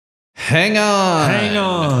Hang on. Hang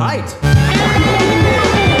on. Height.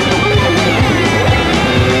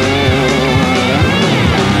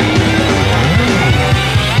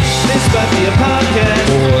 This might be a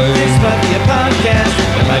podcast. This might be a podcast.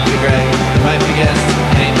 It might be Greg. It might be guest.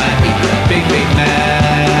 And it might be Big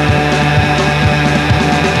Mass.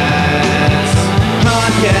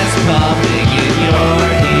 Podcast popping in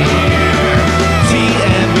your ear.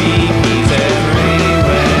 TMBP's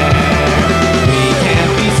everywhere. We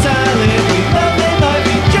can't be silent. We love they might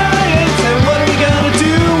be giants. And what are we gonna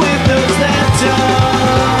do with those that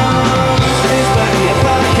don't? This might be a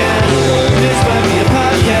podcast. This might be a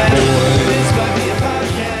podcast. This might be a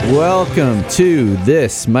podcast. Welcome to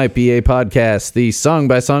This Might Be a Podcast, the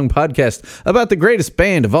song-by-song podcast about the greatest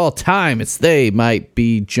band of all time. It's They Might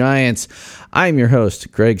Be Giants. I'm your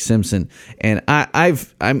host, Greg Simpson, and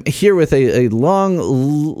I'm here with a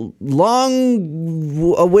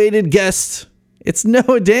long-awaited guest. It's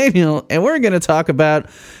Noah Daniel, and we're going to talk about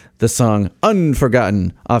the song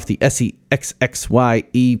Unforgotten off the SEXXY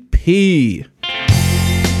EP.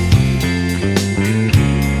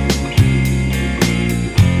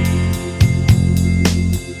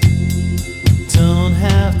 Don't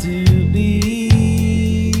have to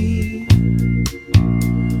be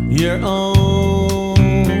your only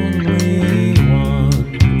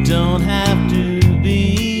one. Don't have to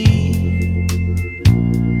be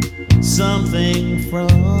something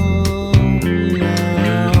from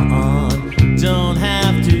now on. Don't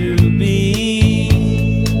have to be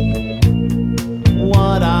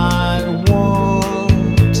what I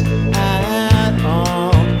want at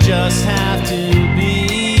all. Just have to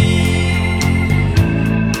be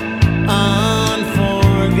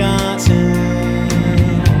unforgotten.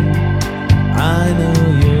 I know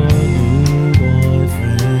your new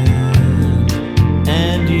boyfriend,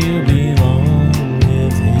 and you belong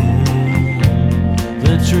with him.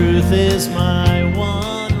 The truth is my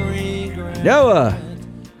one regret. Noah,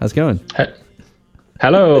 how's it going?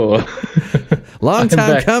 Hello. Long I'm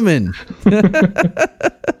time back. coming.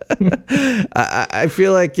 I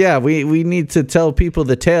feel like, yeah, we need to tell people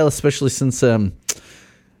the tale, especially since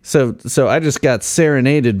so I just got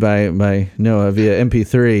serenaded by Noah via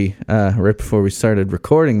MP3 right before we started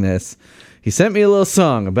recording this. He sent me a little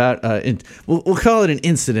song about we'll call it an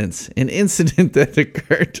incident that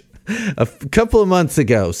occurred a couple of months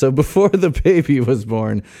ago. So before the baby was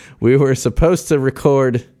born, we were supposed to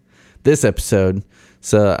record this episode.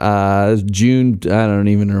 So June, I don't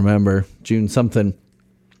even remember, June something.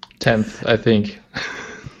 10th, I think.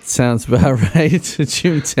 Sounds about right.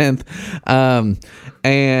 June 10th.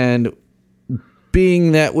 And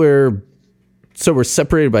being that we're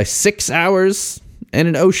separated by 6 hours and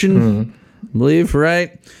an ocean, I believe,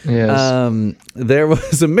 right? Yes. There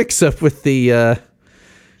was a mix-up with the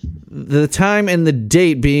time and the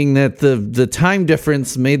date, being that the time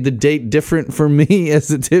difference made the date different for me as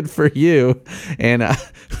it did for you. And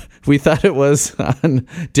we thought it was on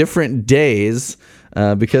different days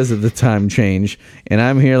because of the time change. And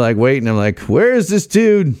I'm here like waiting. I'm like, where is this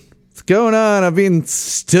dude? What's going on? I'm being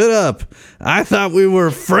stood up. I thought we were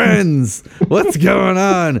friends. What's going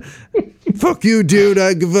on? Fuck you, dude.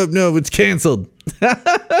 I give up. No, it's canceled.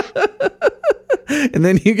 And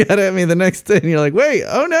then you got at me the next day and you're like, wait,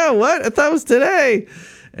 oh no, what? I thought it was today.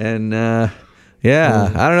 And I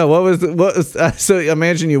don't know. What was so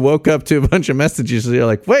imagine you woke up to a bunch of messages and you're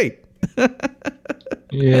like, wait.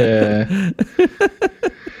 Yeah.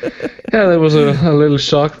 Yeah, there was a little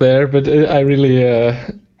shock there, but I really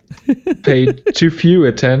paid too few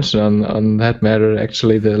attention on that matter,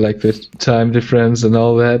 actually, the time difference and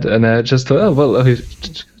all that. And I just thought, oh, well,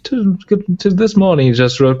 to this morning he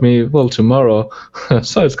just wrote me, well, tomorrow.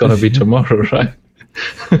 So it's going to be tomorrow, right?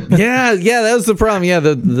 yeah, that was the problem. Yeah,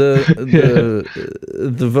 the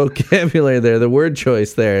vocabulary there, the word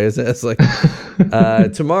choice there is like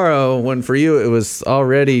tomorrow, when for you it was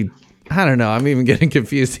already, I don't know, I'm even getting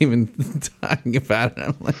confused even talking about it.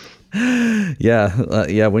 I'm like,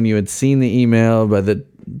 yeah, when you had seen the email by the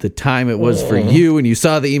time it was for you, and you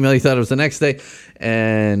saw the email, you thought it was the next day,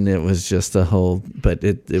 and it was just a whole, but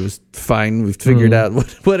it was fine. We've figured out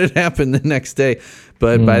what had happened the next day.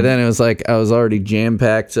 But by then it was like I was already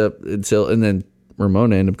jam-packed up and then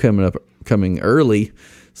Ramona ended up coming early.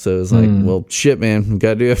 So it was like, well, shit, man, we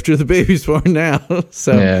got to do after the baby's born now.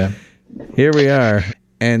 So Yeah. Here we are.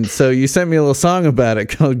 And so you sent me a little song about it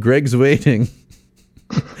called Greg's Waiting.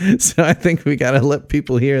 So I think we got to let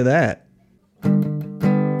people hear that.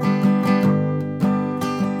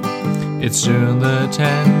 It's June the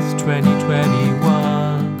 10th,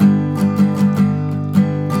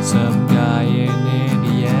 2021. Some guy in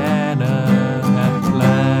Indiana had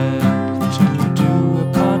planned to do a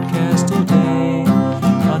podcast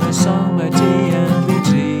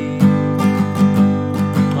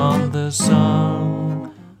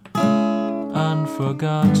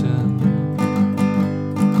forgotten.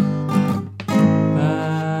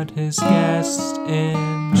 But his guest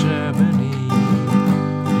in Germany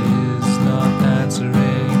is not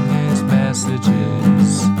answering his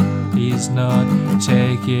messages. He's not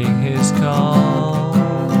taking his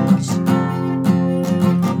calls.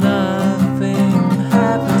 Nothing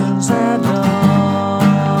happens at all.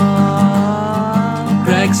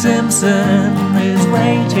 Greg Simpson is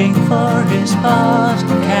waiting for his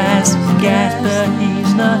podcast guest, but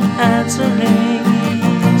he's not answering.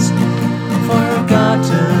 He's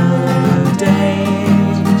forgotten the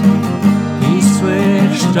date. He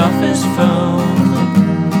switched off his phone.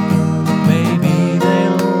 Maybe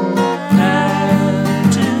they'll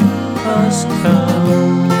have to postpone.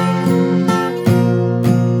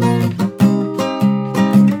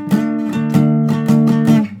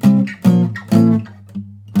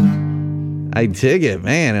 I dig it,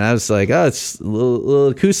 man. And I was like, oh, it's a little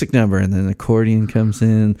acoustic number. And then the accordion comes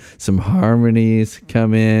in, some harmonies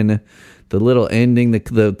come in, the little ending,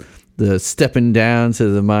 the stepping down to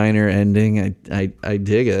the minor ending. I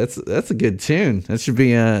dig it. That's a good tune. That should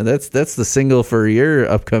be that's the single for your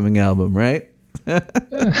upcoming album, right?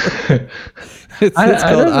 It's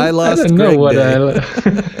called I Lost Greg Day.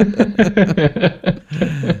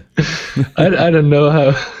 I don't know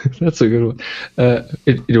how. That's a good one.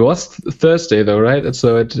 It was Thursday though, right?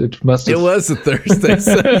 So it must have. It was a Thursday.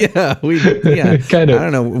 So yeah, kind of. I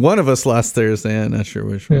don't know. One of us lost Thursday. I'm not sure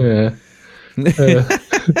which one. Yeah.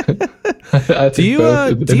 I Do you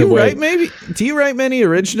both, do in a you way. write many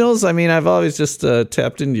originals? I mean, I've always just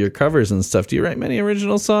tapped into your covers and stuff. Do you write many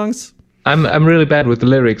original songs? I'm really bad with the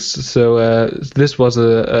lyrics, so this was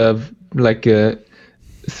a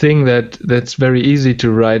thing that's very easy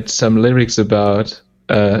to write some lyrics about.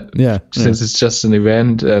 Since it's just an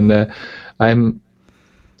event, and then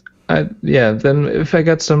if I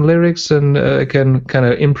got some lyrics and I can kind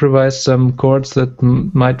of improvise some chords that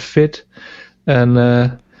might fit, and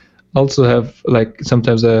also have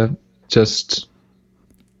sometimes I just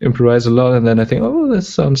improvise a lot, and then I think, oh, this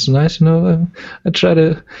sounds nice, I try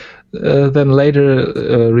to then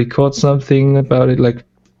later record something about it, like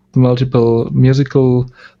multiple musical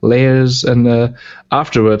layers, and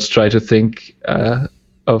afterwards try to think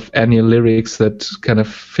of any lyrics that kind of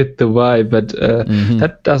fit the vibe, but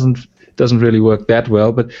that doesn't really work that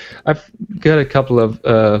well. But I've got a couple of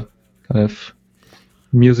kind of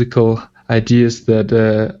musical ideas that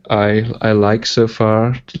I like so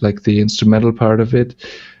far, like the instrumental part of it,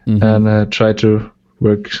 and try to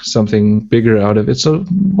work something bigger out of it. So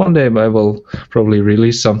one day I will probably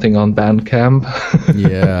release something on Bandcamp.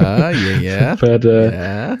 Yeah. But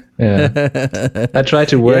I try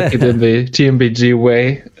to work it in the TMBG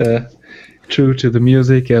way, true to the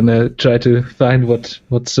music, and try to find what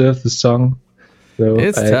serves the song. So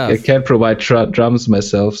It's tough. I can't provide drums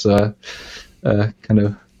myself, so I kind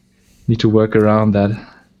of need to work around that.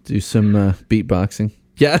 Do some beatboxing.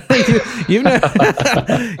 Yeah, you've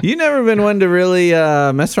never been one to really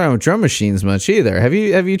mess around with drum machines much either. Have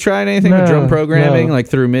you tried anything with drum programming, like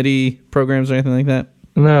through MIDI programs or anything like that?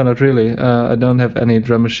 No, not really. I don't have any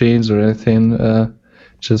drum machines or anything.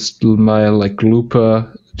 Just my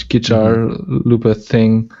looper guitar looper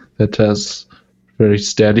thing that has very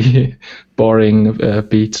steady, boring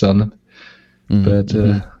beats on it. But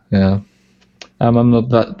yeah, I'm not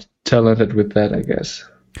that talented with that, I guess.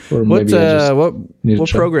 Or What maybe I just need to what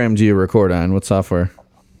try. program do you record on? What software?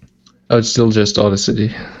 Oh, it's still just Audacity.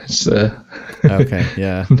 It's Okay,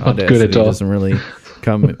 yeah, Not good at Audacity all. doesn't really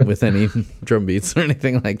come with any drum beats or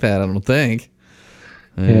anything like that. I don't think.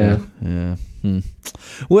 Yeah.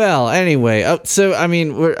 Well, anyway, so I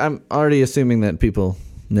mean, I'm already assuming that people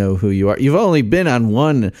know who you are. You've only been on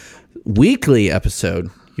one weekly episode.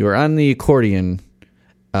 You were on the accordion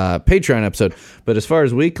Patreon episode, but as far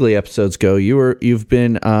as weekly episodes go, you've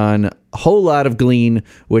been on a whole lot of Glean,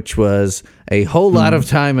 which was a whole lot of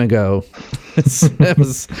time ago. It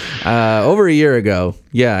was over a year ago.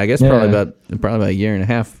 Yeah, I guess probably about a year and a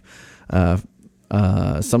half,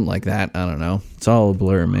 something like that. I don't know. It's all a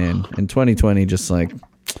blur, man. And 2020 just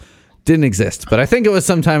didn't exist, but I think it was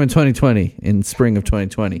sometime in 2020, in spring of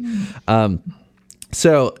 2020.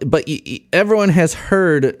 So, but everyone has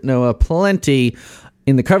heard Noah plenty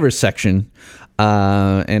in the covers section,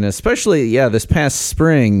 and especially this past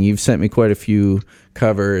spring, you've sent me quite a few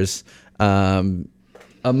covers.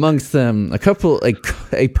 Amongst them,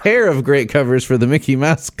 a pair of great covers for the Mickey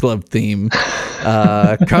Mouse Club theme,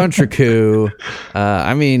 Contra Coup.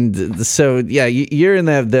 I mean, so yeah, you're in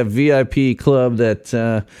that VIP club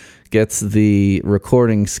that gets the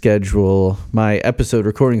recording schedule, my episode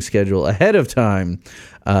recording schedule ahead of time,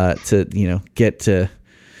 to get to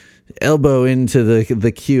elbow into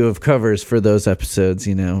the queue of covers for those episodes,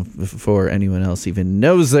 before anyone else even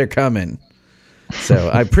knows they're coming. So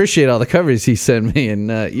I appreciate all the covers he sent me,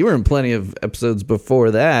 and you were in plenty of episodes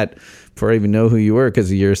before that, before I even know who you were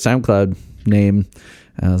because of your SoundCloud name.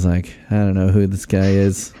 I was like, I don't know who this guy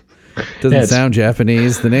is. Doesn't sound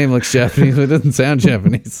Japanese. The name looks Japanese, but it doesn't sound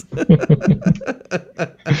Japanese.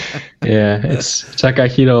 Yeah, it's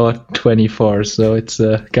Takahiro 24, so it's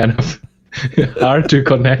kind of hard to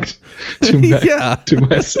connect to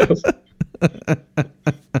myself.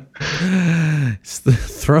 It's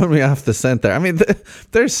thrown me off the scent there. I mean,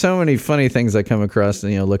 there's so many funny things I come across,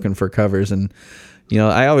 looking for covers, and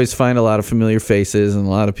I always find a lot of familiar faces, and a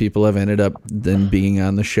lot of people have ended up then being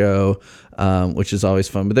on the show, which is always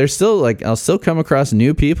fun. But there's still I'll still come across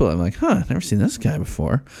new people. I'm like, I've never seen this guy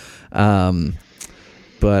before.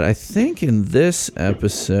 But I think in this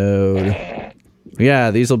episode,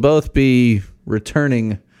 these will both be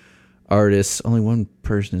returning artists. Only one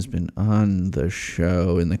person has been on the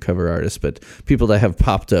show in the cover artist, but people that have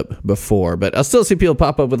popped up before. But I'll still see people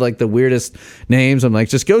pop up with the weirdest names. I'm like,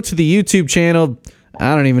 just go to the YouTube channel.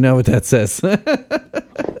 I don't even know what that says.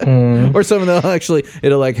 Or some of them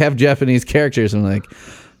it'll have Japanese characters. I'm like,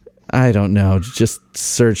 I don't know. Just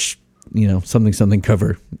search, something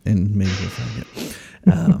cover, and maybe you'll find it.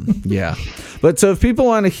 Yeah. But so if people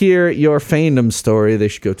want to hear your fandom story, they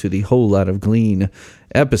should go to the Whole Lot of Glean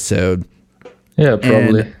episode. Yeah,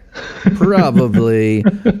 probably. Probably.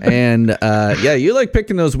 And you like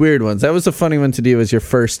picking those weird ones. That was a funny one to do as your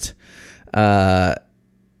first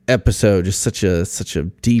episode. Just such a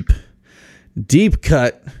deep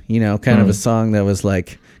cut, kind of a song that was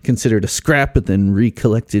considered a scrap, but then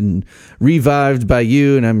recollected and revived by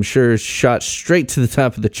you, and I'm sure shot straight to the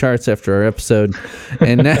top of the charts after our episode.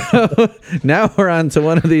 And now we're on to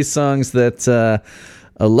one of these songs that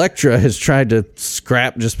Elektra has tried to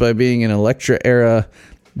scrap just by being an Elektra era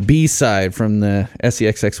B-side from the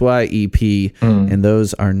SEXXY EP, and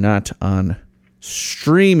those are not on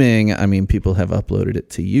streaming. I mean, people have uploaded it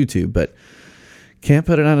to YouTube, but can't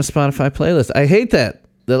put it on a Spotify playlist. I hate that.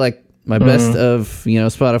 They're my best of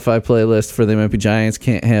Spotify playlist for They Might Be Giants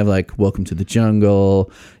can't have Welcome to the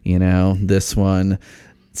Jungle, this one,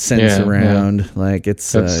 Sense Around.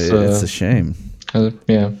 It's a shame.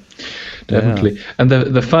 Yeah, definitely. Yeah. And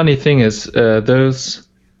the funny thing is, those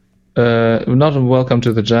not Welcome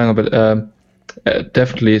to the Jungle, but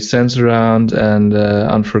definitely Sense Around and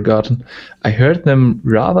Unforgotten. I heard them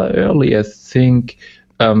rather early. I think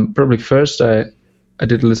probably first I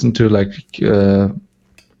did listen to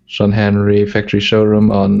John Henry Factory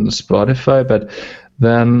Showroom on Spotify, but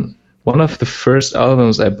then one of the first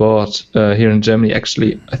albums I bought here in Germany,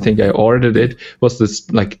 actually I think I ordered it, was this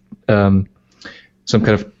some kind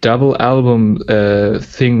of double album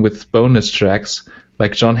thing with bonus tracks,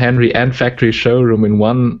 John Henry and Factory Showroom in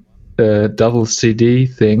one double CD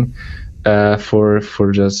thing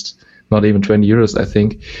for just not even 20 euros, I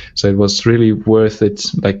think. So it was really worth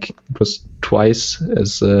it. It was twice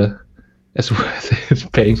as worth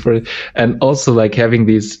it paying for it, and also having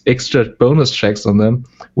these extra bonus tracks on them,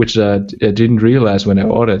 which I didn't realize when I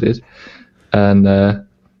ordered it, and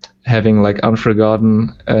having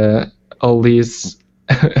Unforgotten, all these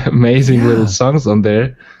amazing little songs on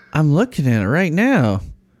there. I'm looking at it right now.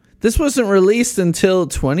 This wasn't released until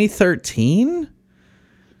 2013.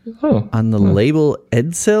 On the label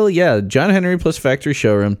Edsel. Yeah, John Henry plus Factory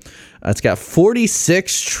Showroom. It's got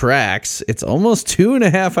 46 tracks. It's almost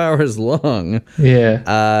 2.5 hours long. Yeah.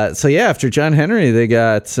 After John Henry, they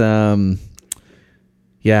got Ondine,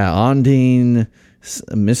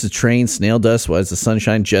 Mrs. Train, Snail Dust, Why Is the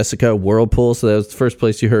Sunshine, Jessica, Whirlpool. So that was the first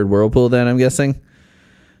place you heard Whirlpool then, I'm guessing,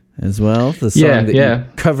 as well. The song that you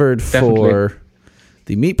covered for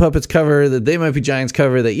the Meat Puppets cover, the They Might Be Giants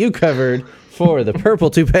cover that you covered for the Purple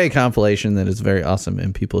Toupee compilation that is very awesome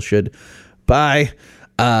and people should buy.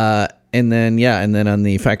 And then on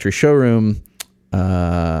the Factory Showroom, you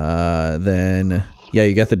got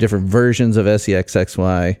the different versions of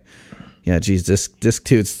SEXXY. Yeah, geez, disc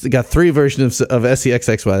 2, it's got 3 versions of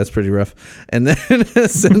SEXXY. That's pretty rough. And then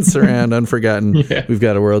Sense Around, Unforgotten. Yeah. We've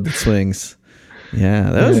got A World That Swings.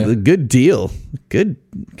 Yeah, that was a good deal. Good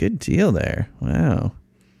deal there. Wow.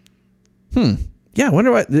 Yeah, I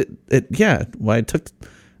wonder why why it took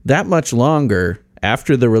that much longer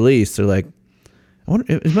after the release. They're I wonder,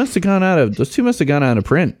 it must have gone out of, those two must have gone out of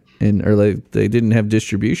print, or they didn't have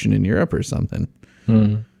distribution in Europe or something.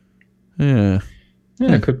 Yeah,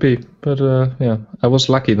 it could be, but I was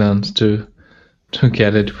lucky then to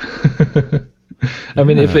get it. I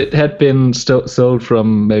mean, if it had been sold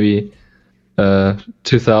from maybe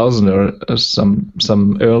 2000 or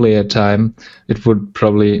some earlier time, it would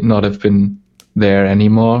probably not have been there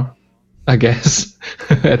anymore, I guess.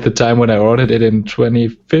 At the time when I ordered it in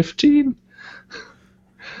 2015.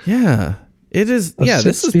 Yeah. It is. Or Yeah,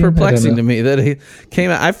 this is 16, I don't perplexing know. to me that it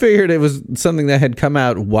came out. I figured it was something that had come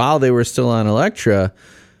out while they were still on Elektra.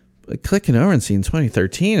 But clicking over and seeing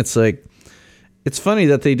 2013, it's like, it's funny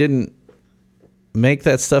that they didn't make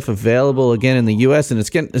that stuff available again in the U.S. And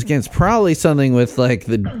it's probably something with like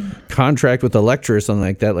the contract with Elektra or something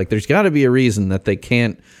like that. Like, there's got to be a reason that they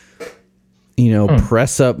can't,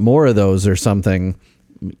 press up more of those or something,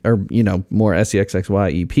 or more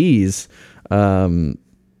SEXXY EPs.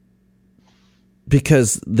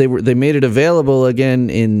 Because they made it available again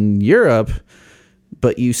in Europe,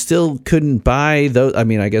 but you still couldn't buy those. I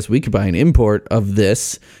mean, I guess we could buy an import of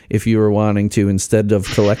this if you were wanting to, instead of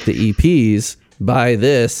collect the EPs, buy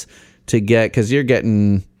this to get, because you're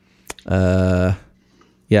getting,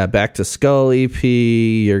 Back to Skull EP,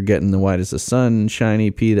 you're getting the White as the Sun Shine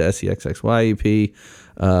EP, the SEXXY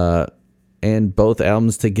EP, and both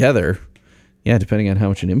albums together. Yeah, depending on how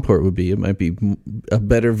much an import would be, it might be a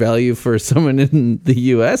better value for someone in the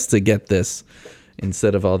U.S. to get this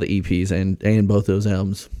instead of all the EPs and both those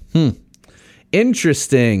albums.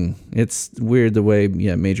 Interesting. It's weird the way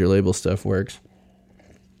major label stuff works.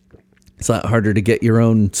 It's a lot harder to get your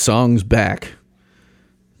own songs back.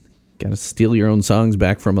 Got to steal your own songs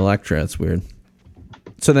back from Elektra. It's weird.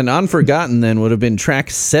 So then Unforgotten then would have been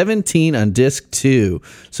track 17 on disc 2.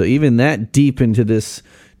 So even that deep into this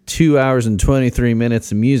 2 hours and 23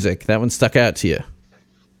 minutes of music, that one stuck out to you.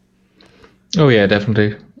 Oh yeah,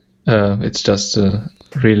 definitely. It's just a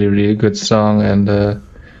really, really good song, and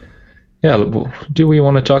do we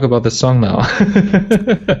want to talk about the song now?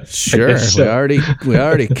 Sure, guess so. we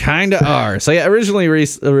already kind of are. So yeah, originally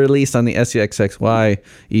released on the SEXXY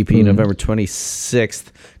EP November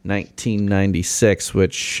 26th, 1996,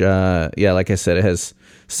 which like I said, it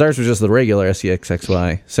starts with just the regular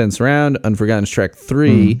SEXXY. Sense Round, Unforgotten's track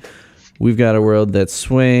 3. We've Got a World That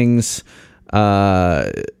Swings,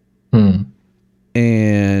 and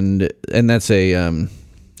that's a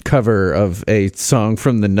cover of a song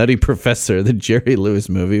from the Nutty Professor, the Jerry Lewis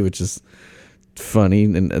movie, which is funny,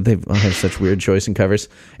 and they all have such weird choice in covers.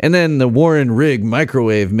 And then the Warren Rigg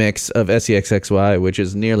microwave mix of SEXXY, which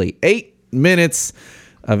is nearly 8 minutes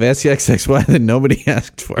of SEXXY that nobody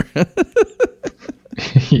asked for.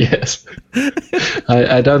 Yes.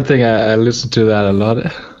 I don't think I listened to that a lot.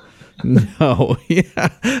 No, yeah,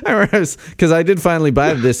 I remember because I did finally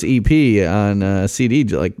buy this EP on CD,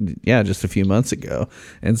 just a few months ago,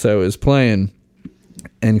 and so it was playing.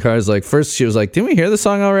 And Cara's like, first she was like, "Didn't we hear the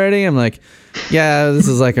song already?" I'm like, "Yeah, this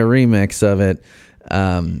is like a remix of it."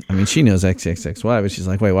 I mean, she knows XXXY, but she's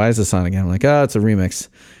like, "Wait, why is this on again?" I'm like, "Oh, it's a remix."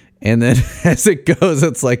 And then as it goes,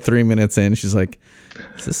 it's like 3 minutes in. She's like,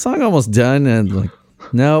 "Is this song almost done?" And I'm like,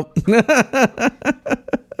 "Nope."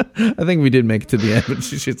 I think we did make it to the end, but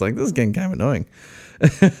she's like, "This is getting kind of annoying."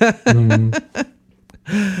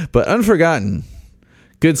 But Unforgotten,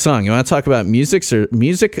 good song. You want to talk about music or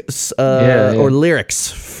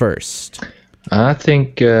lyrics first? I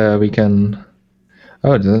think we can.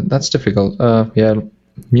 Oh, that's difficult.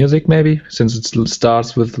 Music maybe, since it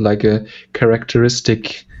starts with like a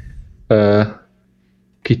characteristic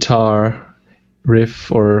guitar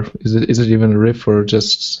riff, or is it even a riff, or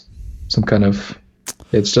just some kind of?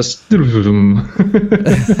 It's just.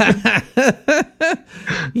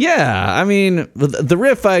 Yeah, I mean, the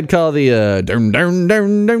riff I'd call the dun dun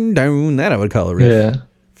dun dun dun. That I would call a riff. Yeah,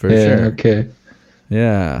 for sure. Okay.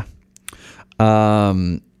 Yeah.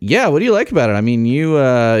 Yeah. What do you like about it? I mean,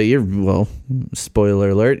 you're spoiler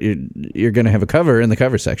alert. You're going to have a cover in the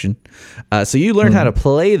cover section. So you learned how to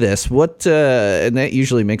play this. What? And that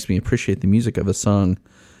usually makes me appreciate the music of a song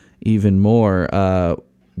even more.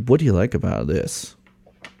 What do you like about this?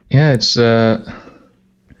 Yeah, it's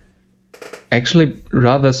actually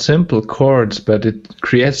rather simple chords, but it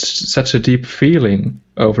creates such a deep feeling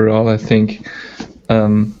overall, I think.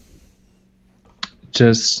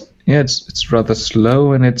 It's rather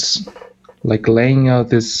slow, and it's like laying out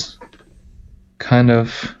this kind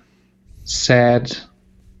of sad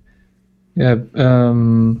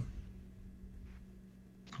vibe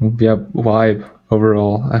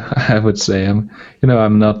overall. I would say I'm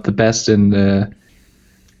not the best in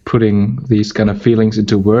putting these kind of feelings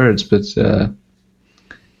into words, but there's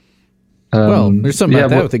something about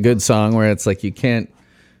that with a good song where it's like you can't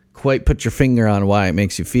quite put your finger on why it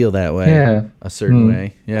makes you feel that way, a certain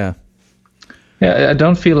way. Yeah, I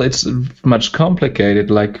don't feel it's much complicated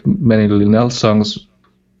like many Lil Nas songs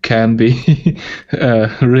can be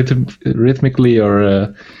rhythmically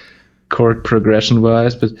or chord progression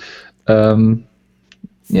wise, but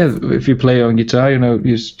yeah, if you play on guitar,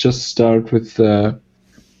 you just start with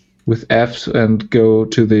F and go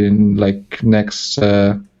to the like next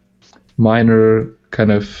minor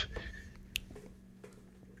kind of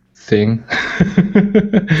thing,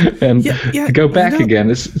 and go back again.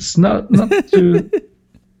 It's not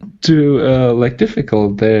too like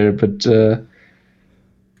difficult there, but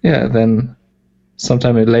yeah, then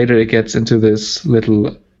sometime later it gets into this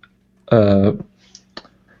little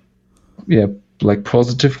like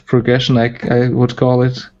positive progression, I would call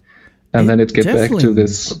it, and then it gets back to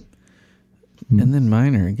this, and then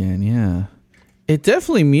minor again. Yeah, it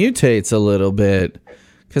definitely mutates a little bit,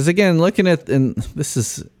 because again, looking at, and this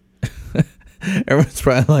is everyone's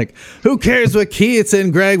probably like, who cares what key it's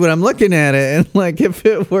in, Greg? But I'm looking at it, and like, if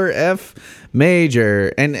it were F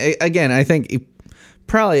major, and again, I think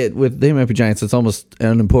probably with They Might Be Giants, it's almost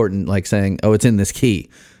unimportant, like saying, oh, it's in this key.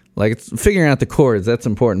 Like, it's figuring out the chords, that's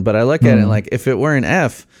important. But I look at it like, if it were an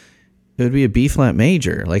F, it would be a B flat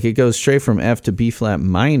major. Like, it goes straight from F to B flat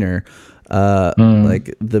minor.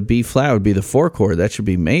 Like, the B flat would be the 4 chord. That should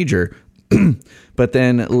be major. But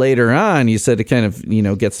then later on, you said it kind of,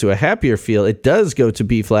 gets to a happier feel. It does go to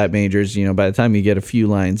B flat majors, by the time you get a few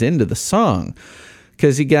lines into the song.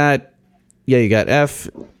 Because you got F,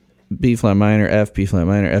 B flat minor, F, B flat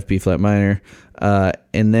minor, F, B flat minor.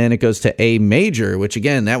 And then it goes to A major, which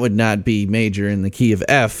again, that would not be major in the key of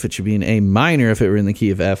F. It should be an A minor if it were in the key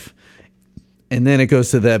of F. And then it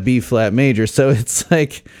goes to that B flat major. So it's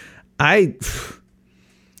like, I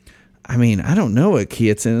mean, I don't know what key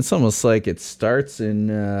it's in. It's almost like it starts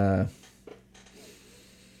in, I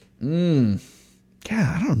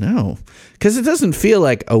don't know. Because it doesn't feel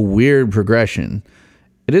like a weird progression.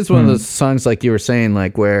 It is one of those songs, like you were saying,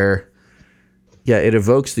 like where, it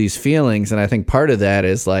evokes these feelings. And I think part of that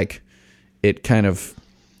is like it kind of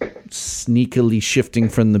sneakily shifting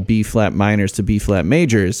from the B flat minors to B flat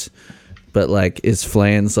majors. But like, is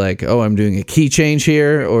Flans like, oh, I'm doing a key change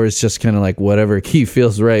here? Or it's just kind of like whatever key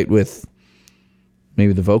feels right with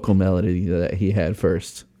maybe the vocal melody that he had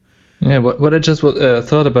first? Yeah, what I just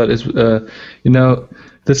thought about is,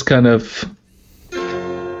 this kind of,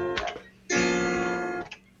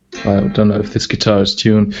 I don't know if this guitar is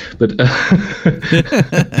tuned, but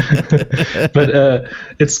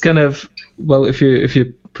it's kind of, well, if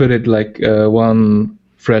you put it like one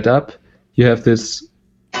fret up, you have this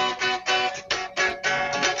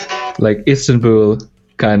like Istanbul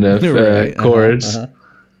kind of chords,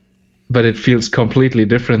 but it feels completely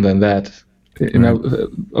different than that.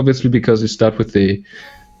 Obviously because you start with the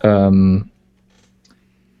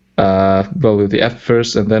with the F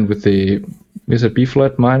first, and then with the, is it B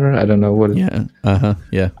flat minor? I don't know what.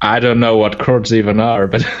 I don't know what chords even are,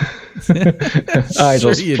 but I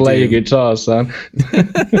just play guitar, son.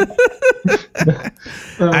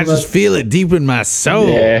 I just feel it deep in my soul.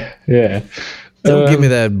 Yeah. Don't give me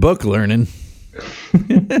that book learning.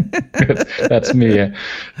 That's me. Yeah.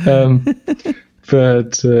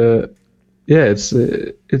 But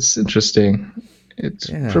it's interesting. It's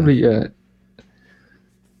probably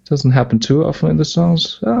doesn't happen too often in the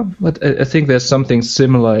songs, but I think there's something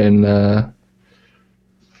similar in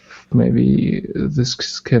maybe this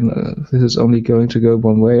is only going to go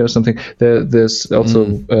one way or something. There's also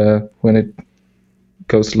when it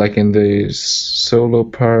goes like in the solo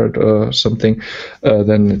part or something,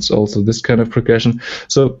 then it's also this kind of progression.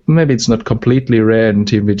 So maybe it's not completely rare in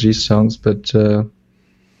TMVG songs, but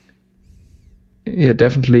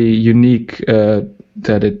definitely unique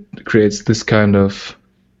that it creates this kind of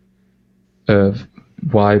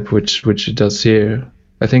vibe which it does here.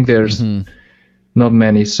 I think there's not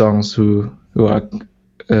many songs who are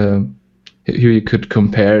who you could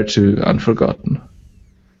compare to Unforgotten.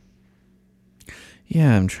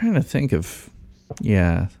 Yeah, I'm trying to think of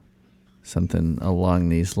something along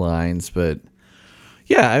these lines, but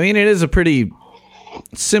I mean, it is a pretty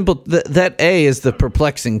simple. That A is the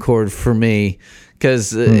perplexing chord for me,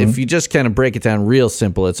 because if you just kind of break it down real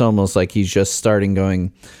simple, it's almost like he's just starting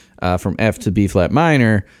going from F to B flat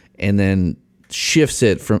minor, and then shifts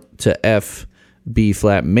it to F, B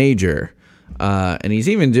flat major, and he's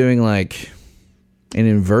even doing like an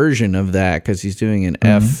inversion of that, because he's doing an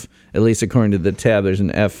F, at least according to the tab. There's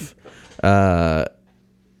an F as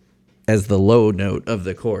the low note of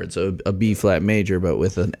the chord, so a B flat major, but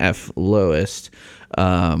with an F lowest.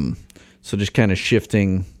 So just kind of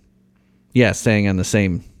shifting, staying on the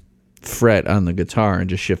same fret on the guitar and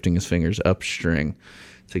just shifting his fingers up string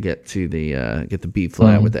to get to the get the B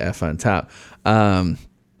flat with the F on top,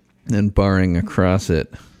 and barring across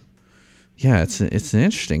it. yeah, it's an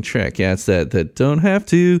interesting trick. Yeah, it's that don't have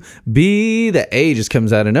to be. The A just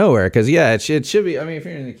comes out of nowhere because yeah, it should be. I mean, if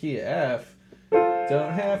you're in the key of F,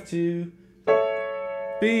 don't have to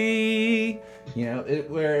be. You know,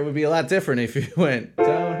 where it would be a lot different if you went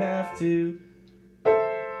don't have to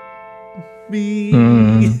be.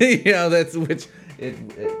 You know, that's which it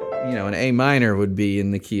you know, an A minor would be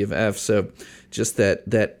in the key of F. So just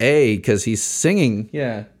that A because he's singing.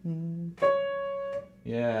 Yeah.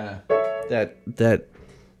 Yeah. That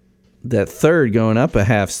third going up a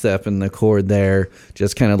half step in the chord there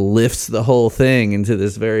just kind of lifts the whole thing into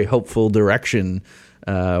this very hopeful direction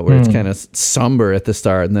where it's kind of somber at the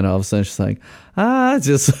start, and then all of a sudden it's like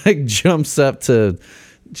just like jumps up to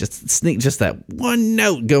just that one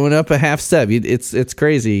note going up a half step. It's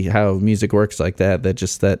crazy how music works like that.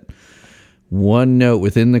 That one note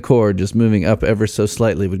within the chord just moving up ever so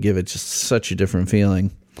slightly would give it just such a different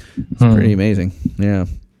feeling. It's pretty amazing. Yeah.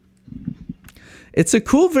 It's a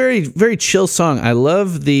cool, very, very chill song. I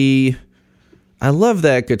love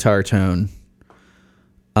that guitar tone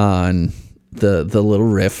on the little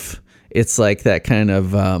riff. It's like that kind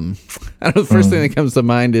of I don't know, the first thing that comes to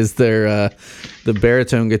mind is the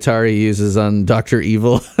baritone guitar he uses on Dr.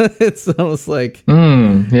 Evil. It's almost like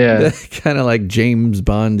kind of like James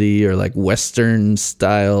Bondy or like Western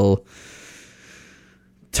style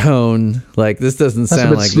tone. Like this doesn't sound a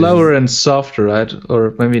bit like slower and softer, right?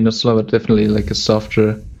 Or maybe not slower, definitely like a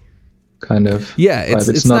softer kind of. Yeah,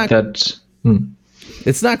 it's not that.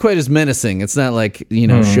 It's not quite as menacing. It's not like, you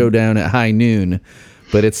know, Showdown at High Noon,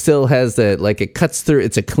 but it still has that, like, it cuts through.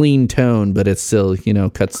 It's a clean tone, but it still, you know,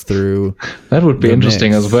 cuts through. That would be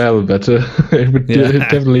interesting as well, but it would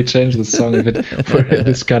definitely change the song a bit for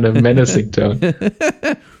this kind of menacing tone.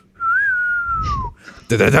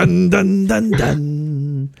 Dun, dun, dun,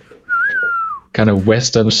 dun. Kind of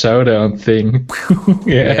Western showdown thing.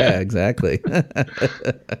 Yeah, exactly.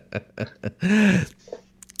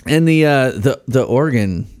 And the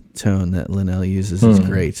organ tone that Linnell uses is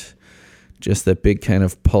great. Just that big kind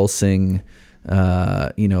of pulsing,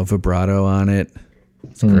 vibrato on it.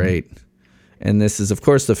 It's great. And this is, of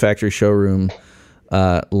course, the Factory Showroom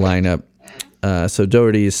lineup. So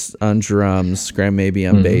Doherty's on drums, Graham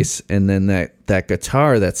Mabey on bass, and then that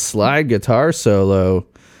guitar, that slide guitar solo,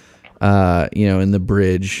 in the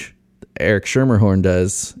bridge, Eric Schermerhorn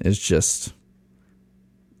does is just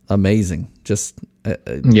amazing. Just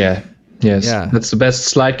yes, yeah. That's the best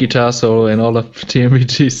slide guitar solo in all of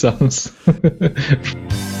TMBG songs.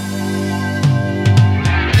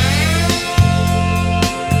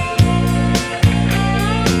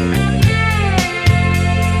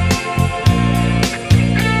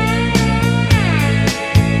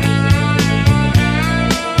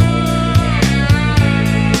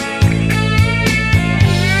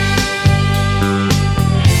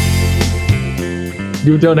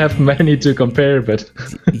 You don't have many to compare, but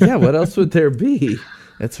yeah, what else would there be?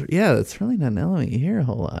 That's really not an element you hear a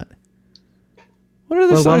whole lot. What are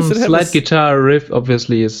the songs that have slide guitar riff?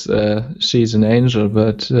 Obviously, is "She's an Angel,"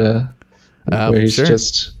 but where he's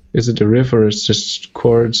just, is it a riff or is just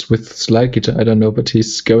chords with slide guitar? I don't know, but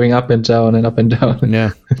he's going up and down and up and down.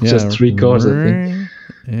 Yeah, just 3 chords, I think.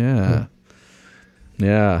 Yeah.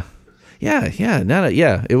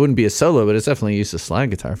 It wouldn't be a solo, but it's definitely used as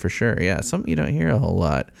slide guitar for sure. Yeah, something you don't hear a whole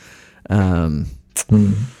lot. And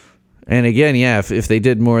again, if they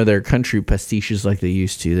did more of their country pastiches like they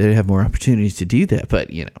used to, they'd have more opportunities to do that.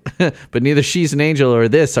 But but neither She's an Angel or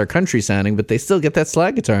this are country sounding, but they still get that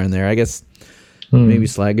slide guitar in there. I guess maybe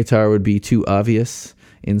slide guitar would be too obvious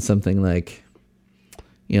in something like,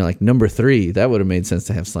 like Number 3, that would have made sense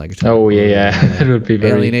to have slide guitar. Oh yeah, that would be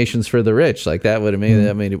very... Alienation's for the Rich, like that would have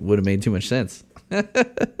made would have made too much sense.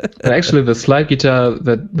 But actually, the slide guitar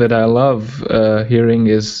that I love hearing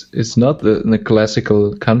is not the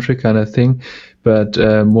classical country kind of thing, but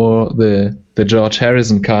more the George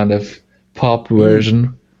Harrison kind of pop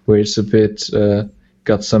version, where it's a bit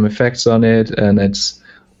got some effects on it, and it's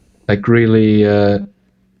like really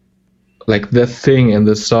like the thing in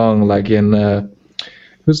the song, like in.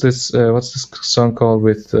 Who's this? What's this song called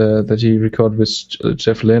with that he recorded with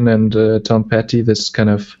Jeff Lynne and Tom Petty? This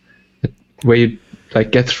kind of where you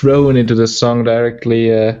like get thrown into the song directly.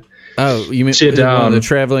 You mean Cheer Down? One of the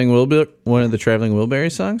Traveling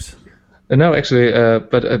Wilbury songs? No, actually,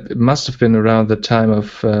 but it must have been around the time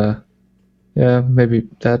of maybe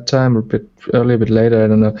that time or a bit earlier, a bit later. I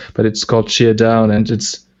don't know. But it's called Cheer Down, and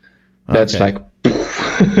that's like.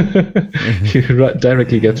 You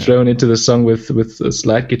directly get thrown into the song with a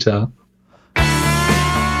slide guitar.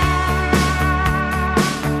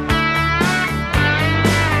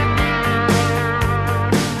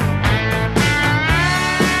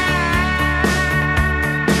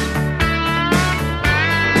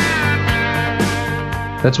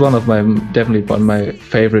 That's definitely one of my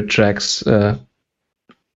favorite tracks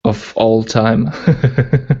of all time.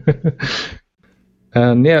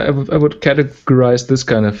 And yeah, I would categorize this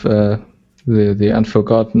kind of the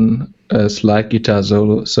unforgotten slide guitar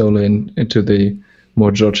solo into the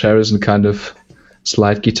more George Harrison kind of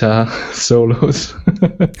slide guitar solos.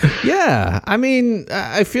 Yeah, I mean,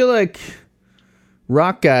 I feel like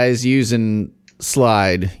rock guys using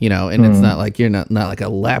slide, and it's not like you're not like a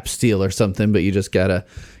lap steel or something, but you just gotta,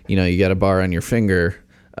 you got a bar on your finger.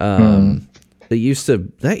 That used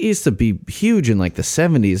to be huge in like the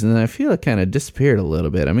 70s, and then I feel it kind of disappeared a little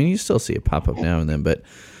bit. I mean, you still see it pop up now and then, but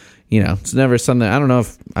it's never something. I don't know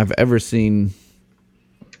if I've ever seen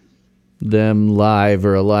them live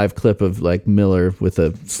or a live clip of like Miller with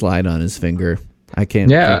a slide on his finger. I can't.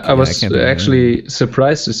 Yeah, I was actually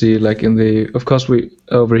surprised to see, like, of course we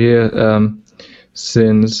over here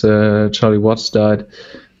since Charlie Watts died,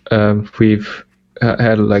 we've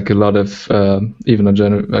had like a lot of even on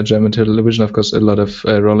German television, of course, a lot of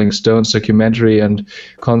Rolling Stones documentary and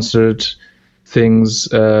concert things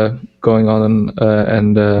going on,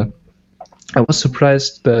 and I was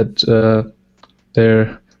surprised that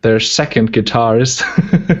their second guitarist,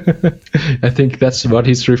 I think that's what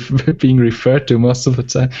he's being referred to most of the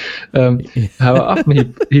time. How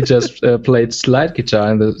often he just played slide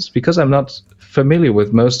guitar, and because I'm not familiar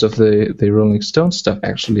with most of the Rolling Stones stuff,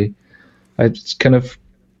 actually. It's kind of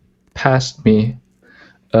passed me,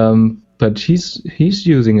 but he's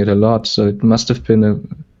using it a lot, so it must have been a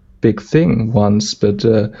big thing once. But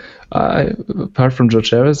apart from George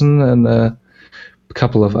Harrison and a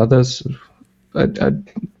couple of others, I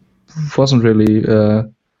wasn't really.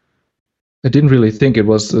 I didn't really think it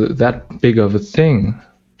was that big of a thing.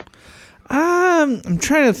 I'm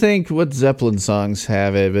trying to think what Zeppelin songs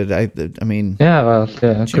have it, but I mean,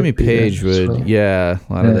 Jimmy Page would, a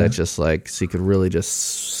lot of that just like, so you could really just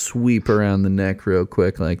sweep around the neck real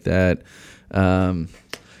quick like that. I'm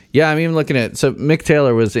even looking at, so Mick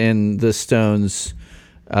Taylor was in the Stones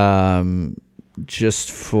just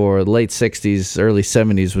for late 60s, early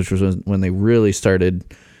 70s, which was when they really started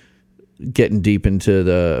getting deep into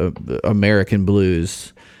the American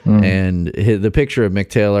blues. And the picture of Mick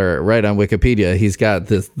Taylor right on Wikipedia, he's got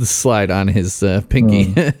the slide on his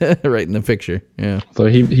pinky right in the picture. Yeah. So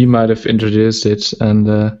he might have introduced it,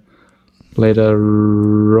 and later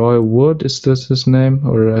Roy Wood, is this his name,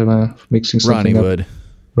 or am I mixing something up?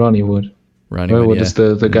 Ronnie Wood. Roy Wood is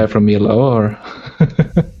the guy from ELO, or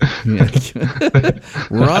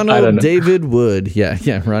Ronald David Wood. Yeah,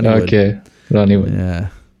 Ronnie Wood. Okay, Ronnie Wood.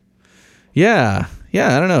 Yeah.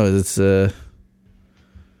 I don't know. It's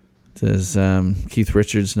Does Keith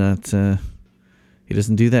Richards not? He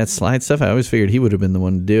doesn't do that slide stuff. I always figured he would have been the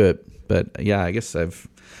one to do it, but yeah, I guess I've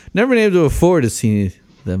never been able to afford to see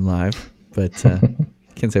them live. But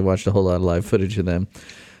can't say I watched a whole lot of live footage of them.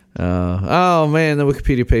 Oh man, the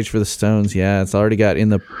Wikipedia page for the Stones. Yeah, it's already got in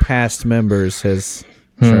the past members says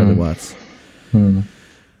Charlie Watts.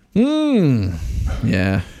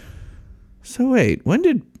 Yeah. So wait, when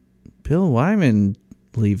did Bill Wyman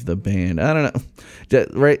leave the band? I don't know.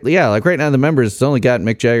 Right? Yeah, like right now the members, it's only got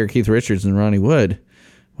Mick Jagger, Keith Richards, and Ronnie Wood.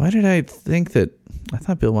 Why did I think that? I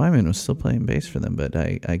thought Bill Wyman was still playing bass for them, but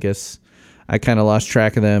I guess I kind of lost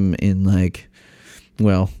track of them in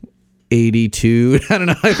 82. I don't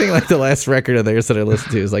know. I think like the last record of theirs that I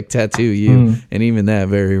listened to is like Tattoo You, and even that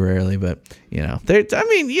very rarely. But they're. I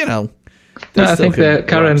mean, I think the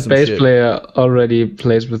current bass player already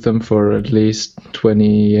plays with them for at least 20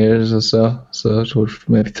 years or so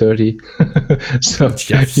maybe 30. So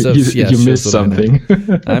you missed something.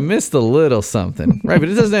 I missed a little something, right? But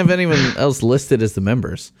it doesn't have anyone else listed as the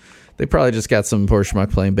members. They probably just got some poor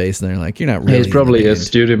schmuck playing bass, and they're like, "You're not really." He's probably a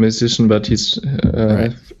studio musician, but he's.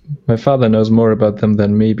 Right. My father knows more about them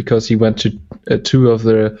than me because he went to two of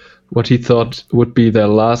their what he thought would be their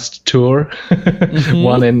last tour.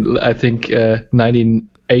 One in I think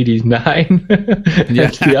 1989, and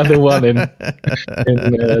the other one in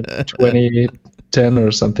 2010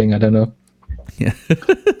 or something. I don't know. Yeah,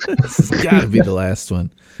 it's got to be the last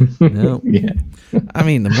one. No, yeah. I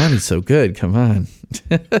mean, the money's so good. Come on.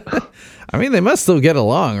 I mean, they must still get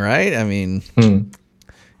along, right? I mean,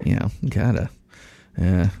 gotta.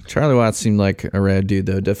 Yeah, Charlie Watts seemed like a rad dude,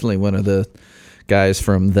 though. Definitely one of the guys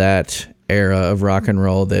from that era of rock and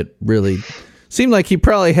roll that really seemed like he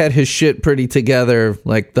probably had his shit pretty together,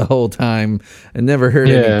 like the whole time, and never heard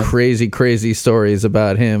any crazy stories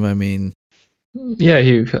about him. I mean, yeah,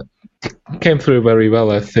 he came through very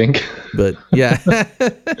well, I think. But yeah,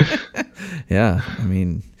 yeah. I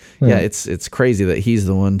mean, yeah, it's crazy that he's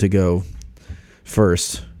the one to go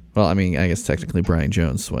first. Well, I mean, I guess technically Brian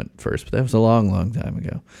Jones went first, but that was a long, long time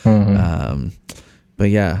ago. But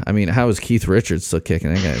yeah, I mean, how is Keith Richards still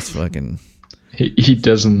kicking? That guy's fucking... He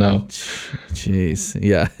doesn't know. Jeez,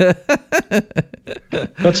 yeah.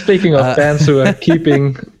 But speaking of bands who are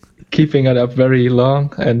keeping it up very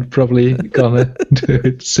long and probably gonna do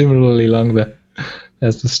it similarly long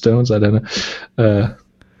as the Stones, I don't know.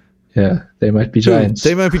 Yeah, they might be giants.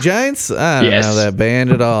 They might be giants? I don't know that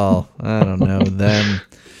band at all. I don't know them.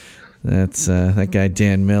 That's that guy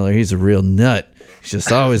Dan Miller. He's a real nut. He's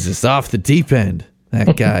just always just off the deep end.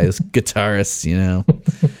 That guy is guitarists, you know,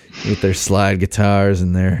 with their slide guitars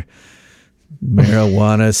and their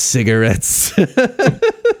marijuana cigarettes.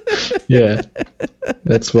 Yeah,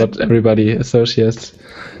 that's what everybody associates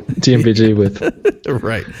TMBG with.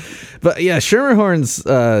 Right. But yeah, Schermerhorn's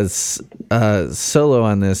solo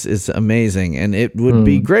on this is amazing, and it would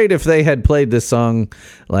be great if they had played this song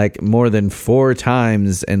like more than 4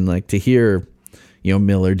 times, and like to hear, you know,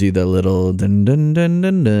 Miller do the little dun dun dun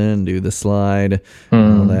dun dun, do the slide,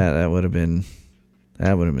 all that. That would have been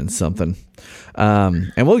something.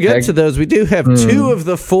 And we'll get to those. We do have 2 of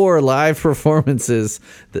the 4 live performances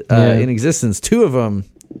in existence. 2 of them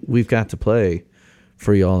we've got to play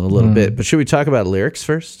for y'all in a little bit. But should we talk about lyrics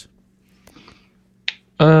first?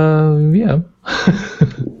 Yeah.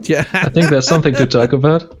 Yeah. I think there's something to talk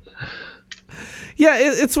about. Yeah,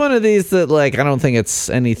 it's one of these that, like, I don't think it's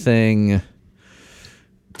anything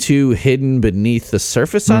too hidden beneath the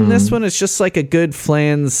surface on this one. It's just like a good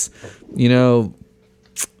Flans, you know,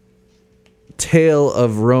 tale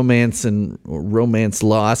of romance and romance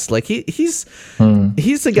lost. Like he's the guy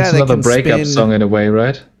it's that another can breakup spin. song in a way,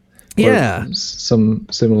 right? Yeah, or some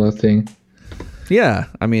similar thing. Yeah,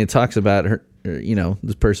 I mean, it talks about her, you know,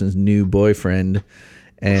 this person's new boyfriend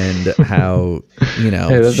and how, you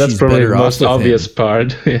know, that's she's probably better the off most with obvious him.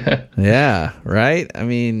 part. Yeah. Yeah, right? I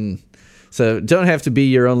mean, so don't have to be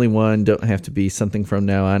your only one, don't have to be something from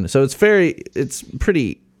now on. So it's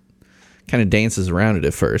pretty kind of dances around it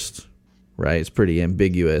at first, right? It's pretty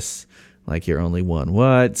ambiguous. Like, you're only one.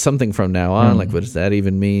 What? Something from now on. Like, what does that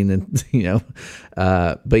even mean? And, you know,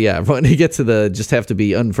 but yeah, when you get to the just have to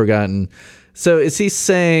be unforgotten. So is he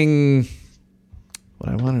saying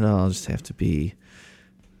what I want it all just have to be?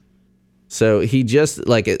 So he just,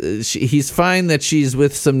 like, he's fine that she's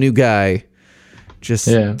with some new guy. Just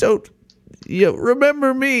don't, you know,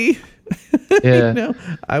 remember me. Yeah. You know,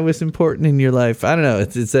 I was important in your life. I don't know.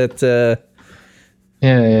 It's that, yeah.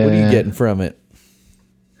 what are you getting from it?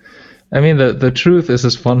 I mean, the truth is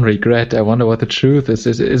his one regret. I wonder what the truth is.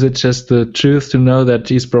 Is it just the truth to know that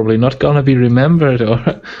he's probably not going to be remembered, or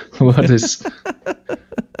what is...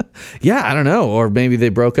 Yeah, I don't know. Or maybe they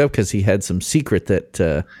broke up because he had some secret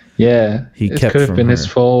that he it kept could have from been her. his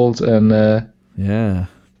fault, and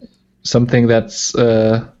something that's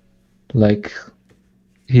like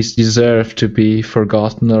he's deserved to be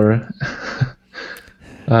forgotten, or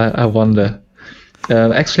I wonder.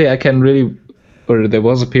 Actually, I can really... Or there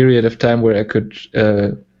was a period of time where I could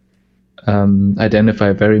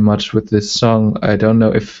identify very much with this song. I don't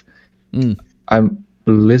know if I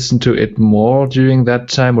listened to it more during that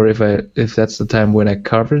time, or if that's the time when I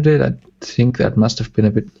covered it. I think that must have been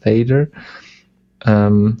a bit later.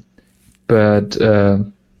 But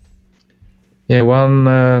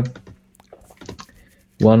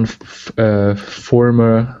one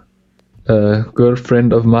former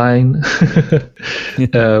girlfriend of mine.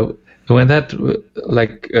 When that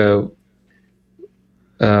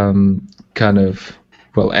kind of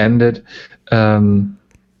ended,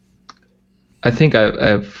 I think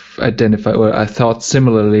I've identified, or I thought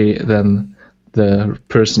similarly than the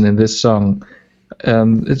person in this song.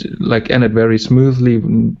 It ended very smoothly,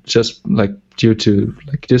 just like due to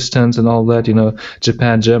like distance and all that. You know,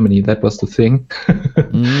 Japan, Germany, that was the thing.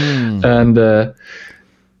 And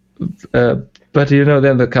but, you know,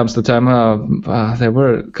 then there comes the time, there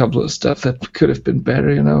were a couple of stuff that could have been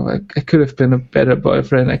better, you know. I could have been a better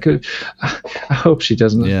boyfriend. I hope she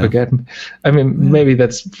doesn't forget me. I mean, maybe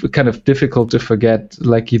that's kind of difficult to forget,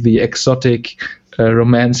 like the exotic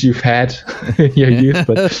romance you've had in your youth.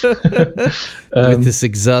 But with this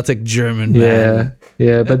exotic German man.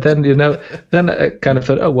 Yeah. But then, you know, then I kind of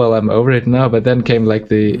thought, oh, well, I'm over it now. But then came like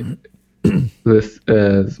we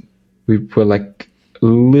were like,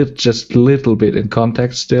 just little bit in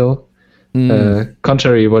contact still.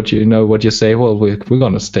 Contrary what you say, well, we're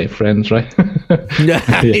gonna stay friends, right?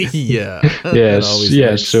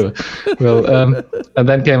 Sure. Well, and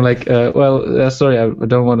then came like, sorry, I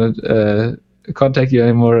don't want to contact you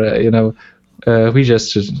anymore. You know, we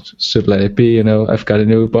just should let it be. You know, I've got a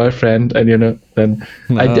new boyfriend, and you know, then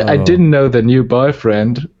I didn't know the new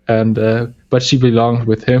boyfriend, and but she belonged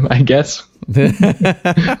with him, I guess.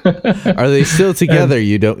 Are they still together?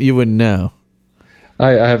 You wouldn't know.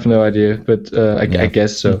 I have no idea, but I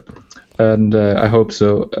guess so, and I hope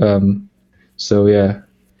so. So yeah,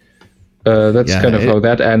 that's kind of how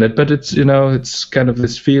that ended. But it's it's kind of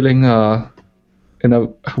this feeling.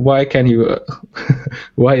 Why can you?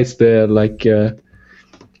 Why is there like a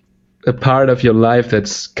part of your life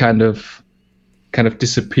that's kind of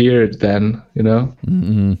disappeared? Then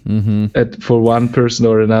for one person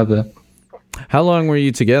or another. How long were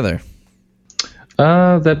you together?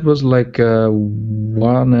 That was like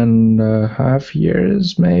 1.5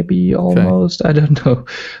 years, maybe almost. I don't know.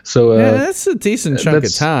 So that's a decent chunk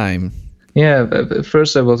of time. Yeah. At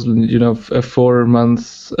first, I was 4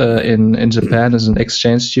 months in Japan as an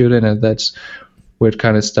exchange student, and that's where it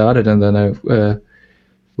kind of started. And then I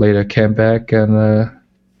later came back, and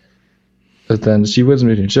then she was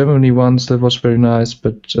in Germany once. That was very nice,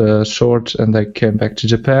 but short. And I came back to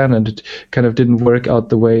Japan, and it kind of didn't work out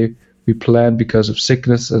the way we planned because of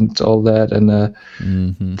sickness and all that, and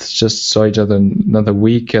just saw each other another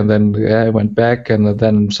week, and then I went back, and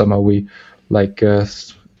then somehow we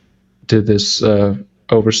did this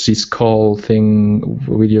overseas call thing,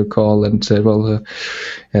 video call, and said, well,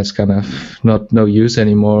 it's kind of no use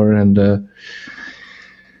anymore, and then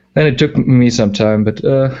it took me some time, but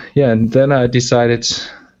and then I decided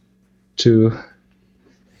to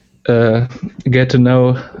get to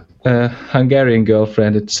know a Hungarian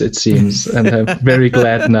girlfriend, it seems, and I'm very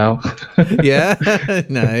glad now. Yeah,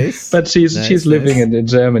 nice. But she's living in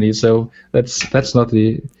Germany, so that's not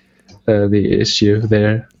the issue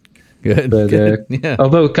there. Good. But good. Yeah.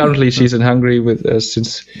 Although currently she's in Hungary with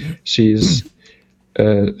since she's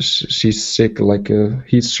sick, like a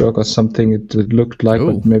heat stroke or something. It looked like,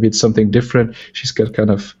 but maybe it's something different. She's got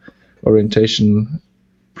kind of orientation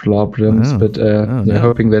problems, but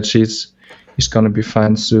hoping that she's gonna be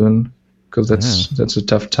fine soon, because that's a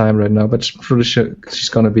tough time right now. But I'm pretty sure she's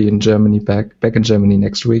gonna be in Germany, back in Germany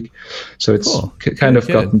next week. So it's kind of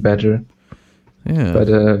gotten better. Yeah. But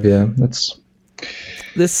that's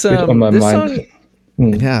this on my mind.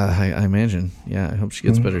 Song, yeah, I imagine. Yeah, I hope she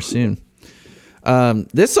gets better soon.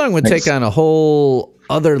 This song would take on a whole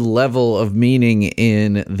other level of meaning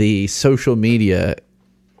in the social media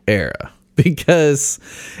era, because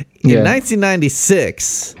in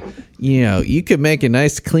 1996, you could make a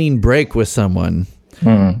nice clean break with someone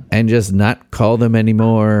and just not call them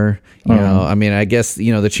anymore. I mean, I guess,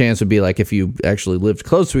 the chance would be like if you actually lived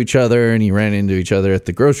close to each other and you ran into each other at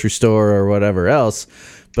the grocery store or whatever else.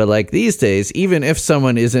 But like these days, even if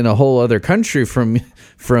someone is in a whole other country from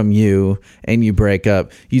you and you break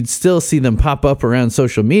up, you'd still see them pop up around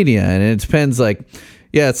social media. And it depends, like,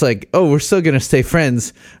 it's like, oh, we're still going to stay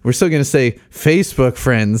friends. We're still going to stay Facebook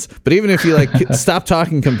friends. But even if you like stop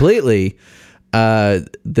talking completely,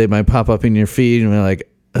 they might pop up in your feed and be like,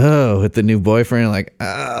 oh, with the new boyfriend, like,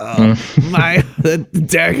 oh, the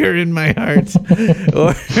dagger in my heart.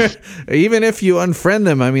 Or even if you unfriend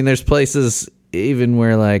them, I mean, there's places even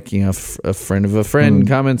where, like, a friend of a friend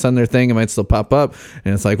comments on their thing, it might still pop up,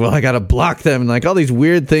 and it's like, well, I gotta block them, and like all these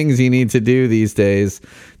weird things you need to do these days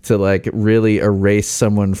to like really erase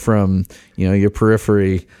someone from your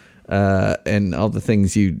periphery, and all the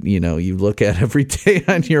things you look at every day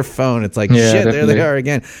on your phone. It's like, shit, definitely. There they are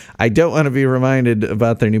again. I don't want to be reminded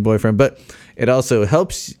about their new boyfriend, but it also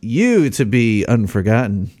helps you to be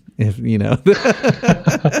unforgotten. If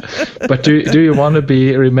But do you want to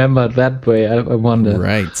be remembered that way? I wonder.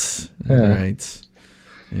 Right.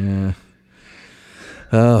 Yeah.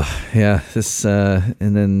 Oh yeah. This and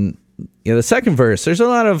then the second verse. There's a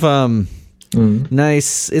lot of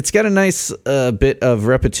nice. It's got a nice bit of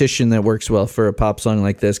repetition that works well for a pop song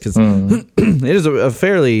like this, because it is a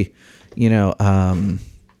fairly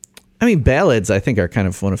I mean, ballads I think are kind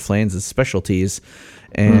of one of Flans' specialties.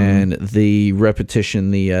 And the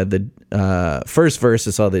repetition, the first verse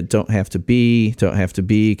is all that don't have to be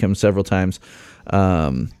comes several times.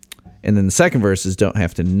 And then the second verse is don't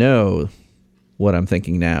have to know what I'm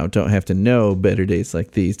thinking now. Don't have to know better days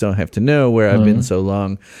like these. Don't have to know where I've been so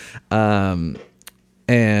long. And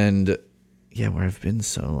where I've been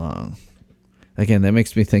so long. Again, that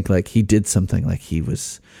makes me think like he did something, like he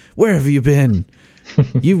was, where have you been?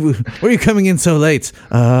 Where are you coming in so late?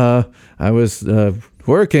 I was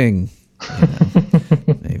working.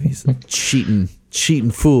 Maybe he's a cheating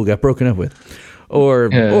fool, got broken up with. Or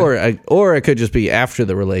it could just be after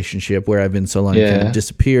the relationship where I've been so long, kind of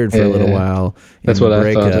disappeared for a little while. That's what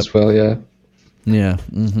I thought as well. Yeah. Yeah.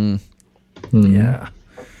 Mm-hmm. Yeah.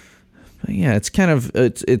 But yeah, it's kind of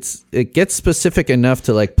it gets specific enough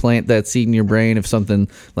to like plant that seed in your brain of something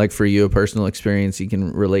like for you a personal experience you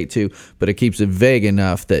can relate to, but it keeps it vague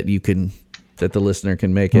enough that the listener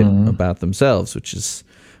can make it about themselves, which is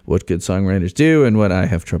what good songwriters do and what I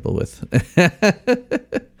have trouble with.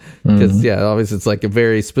 Because always it's like a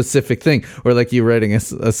very specific thing, or like you writing a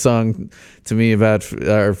song to me about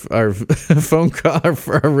our phone call,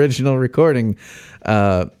 our original recording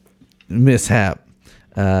mishap.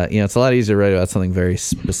 It's a lot easier to write about something very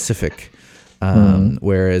specific,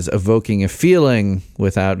 whereas evoking a feeling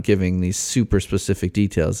without giving these super specific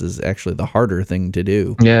details is actually the harder thing to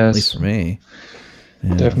do. Yes, at least for me.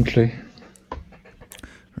 Yeah. Definitely.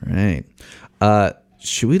 Right.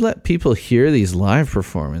 Should we let people hear these live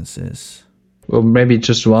performances? Well, maybe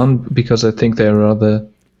just one, because I think they're rather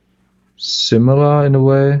similar in a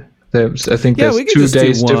way. I think there's we could 2 just do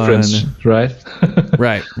days one. difference, right?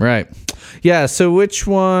 Right. Yeah, so which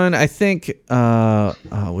one, I think,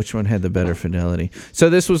 which one had the better fidelity? So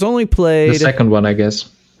this was only played... The second one, I guess.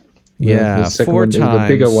 Yeah, the second 4 one, times. The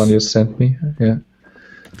bigger one you sent me, yeah.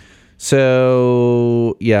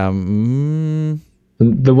 So, yeah.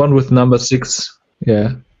 The one with number 6,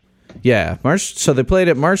 yeah. Yeah, so they played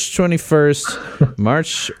it March 21st,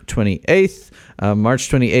 March 28th, March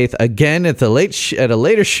 28th again at a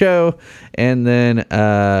later show, and then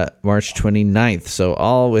March 29th. So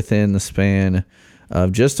all within the span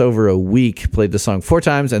of just over a week, played the song 4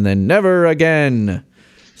 times and then never again.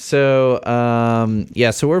 So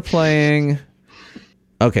so we're playing.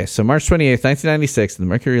 Okay, so March 28th, 1996, the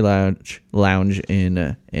Mercury Lounge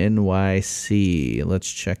in NYC.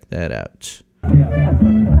 Let's check that out.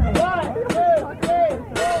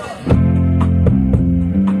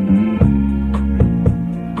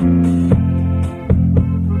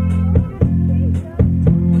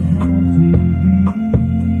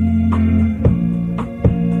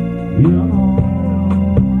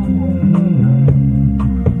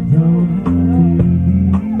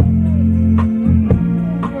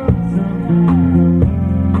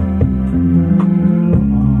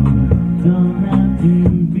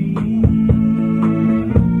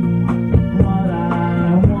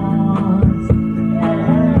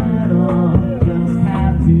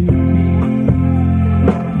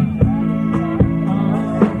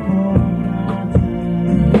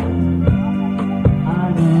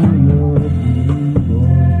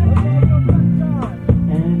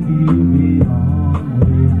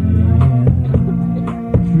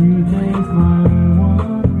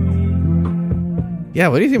 Yeah,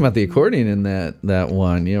 what do you think about the accordion in that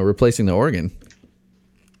one? Replacing the organ.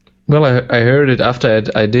 Well, I heard it after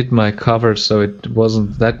I did my cover, so it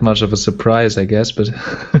wasn't that much of a surprise, I guess. But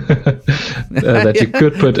that you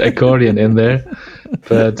could put accordion in there.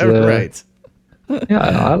 But right. Yeah,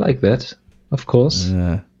 I like that, of course.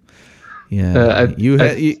 You had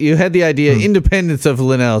the idea, independence of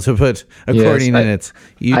Linnell, to put accordion in it.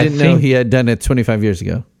 You didn't know he had done it 25 years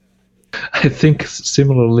ago. I think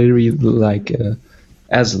similarly, like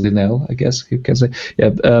as Linnell, I guess you can say.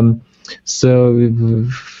 Yeah. So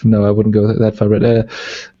no, I wouldn't go that far. But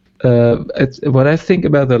what I think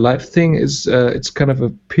about the live thing is it's kind of a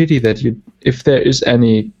pity that if there is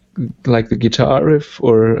any, like the guitar riff,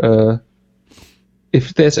 or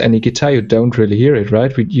if there's any guitar, you don't really hear it,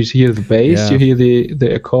 right? You hear the bass, you hear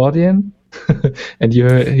the accordion, and you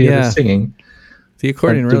hear the singing. The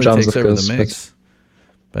accordion really takes over the mix.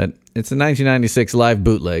 But it's a 1996 live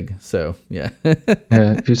bootleg, so yeah.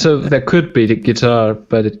 So there could be the guitar,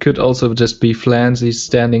 but it could also just be Flanzy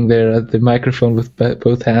standing there at the microphone with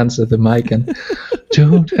both hands at the mic and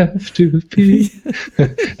don't have to be.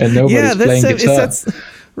 And nobody's playing guitar.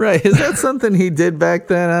 Right. Is that something he did back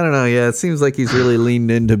then? I don't know. Yeah, it seems like he's really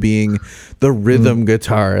leaned into being the rhythm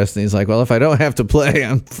guitarist. And he's like, well, if I don't have to play,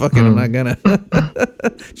 I'm not going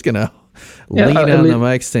to. Just going to lean on the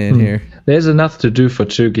mic stand here. There's enough to do for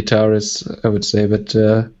 2 guitarists, I would say. But,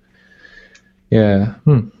 I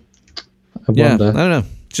wonder. I don't know.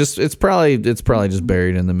 It's probably just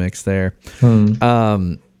buried in the mix there.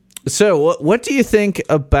 So what do you think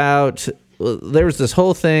about... There was this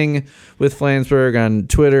whole thing with Flansburgh on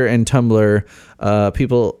Twitter and Tumblr,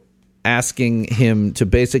 people asking him to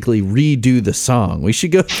basically redo the song. We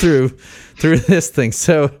should go through this thing.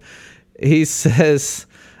 So he says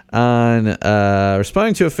on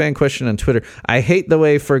responding to a fan question on Twitter, I hate the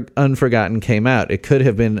way Unforgotten came out. It could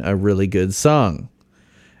have been a really good song.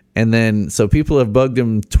 And then, so people have bugged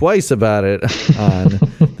him twice about it on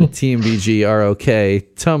the TMBG ROK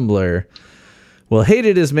Tumblr. Well,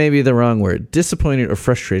 hated is maybe the wrong word. Disappointed or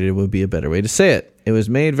frustrated would be a better way to say it. It was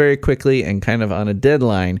made very quickly and kind of on a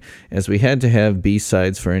deadline, as we had to have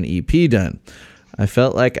B-sides for an EP done. I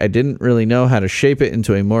felt like I didn't really know how to shape it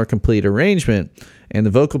into a more complete arrangement, and the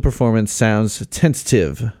vocal performance sounds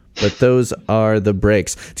tentative, but those are the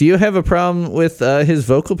breaks. Do you have a problem with his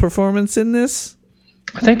vocal performance in this?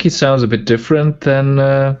 I think he sounds a bit different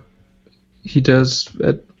than he does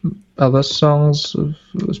at other songs,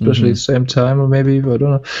 especially at the same time, or maybe, I don't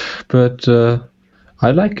know. But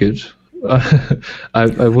I like it.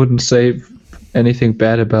 I wouldn't say anything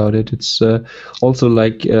bad about it. It's also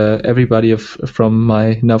like everybody from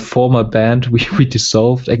my now former band, we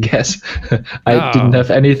dissolved, I guess. I didn't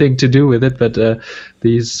have anything to do with it, but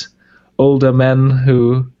these older men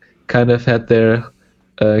who kind of had their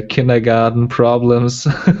kindergarten problems,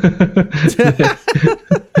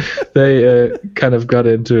 they kind of got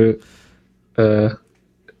into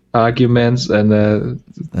arguments, and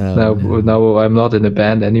now I'm not in a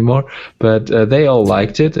band anymore, but they all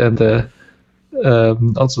liked it, and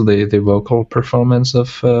also the vocal performance of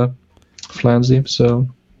Flanzy. So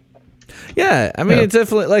yeah, I mean, it's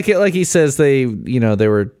definitely like he says, they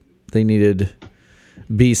needed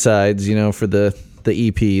B-sides, for the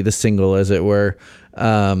EP, the single, as it were.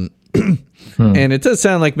 And it does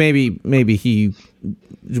sound like maybe he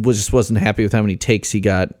just wasn't happy with how many takes he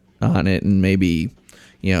got on it, and maybe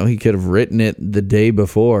he could have written it the day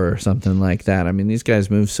before or something like that. I mean, these guys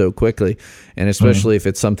move so quickly, and especially if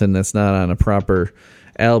it's something that's not on a proper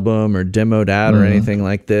album or demoed out or anything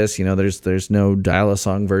like this. There's no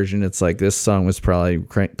dial-a-song version. It's like this song was probably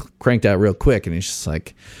cranked out real quick, and it's just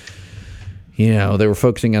like, they were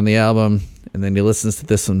focusing on the album, and then he listens to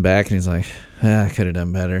this one back, and he's like, I could have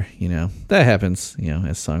done better. That happens,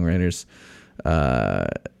 as songwriters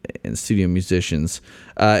and studio musicians.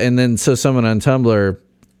 And then so someone on Tumblr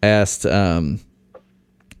asked, reworking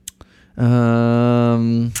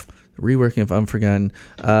of Unforgotten.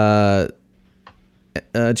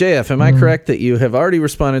 JF, am I correct that you have already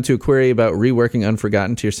responded to a query about reworking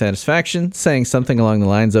Unforgotten to your satisfaction, saying something along the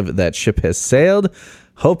lines of that ship has sailed?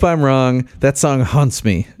 Hope I'm wrong. That song haunts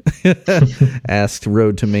me. Asked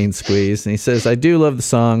Road to Main Squeeze. And he says, I do love the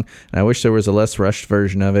song, and I wish there was a less rushed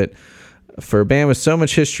version of it. For a band with so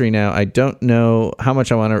much history now, I don't know how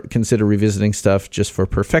much I want to consider revisiting stuff just for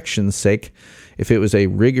perfection's sake. If it was a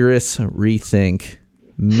rigorous rethink,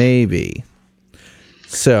 maybe.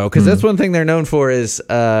 So, because that's one thing they're known for is,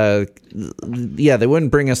 they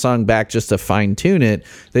wouldn't bring a song back just to fine tune it.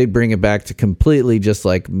 They'd bring it back to completely just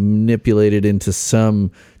like manipulate it into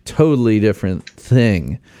some totally different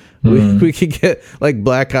thing. We could get like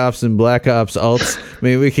Black Ops and Black Ops alts.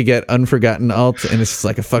 Maybe we could get Unforgotten alts, and it's just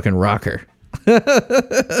like a fucking rocker.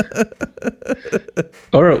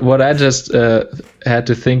 Or what I just had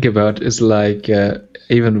to think about is like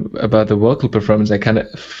even about the vocal performance. I kind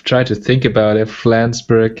of try to think about a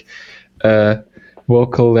Flansburgh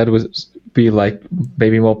vocal that would be like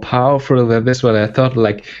maybe more powerful than this one. I thought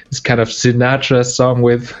like this kind of Sinatra song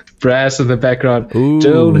with brass in the background. Ooh.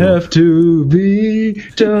 Don't have to be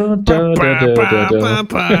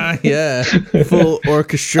yeah, full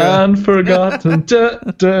orchestra, unforgotten.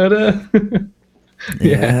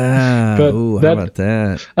 yeah. But Ooh, how about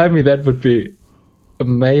that? I mean, that would be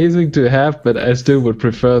amazing to have, but I still would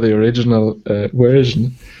prefer the original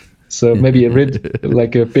version. So maybe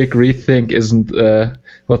like a big rethink isn't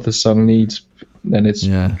what the song needs, and it's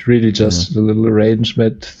really just a little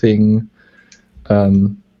arrangement thing,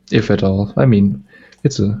 if at all. I mean,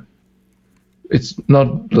 it's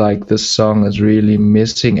not like the song is really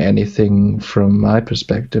missing anything from my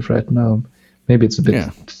perspective right now. Maybe it's a bit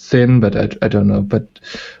thin, but I don't know. But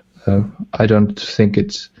I don't think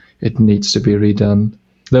it needs to be redone.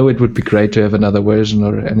 Though it would be great to have another version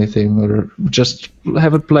or anything, or just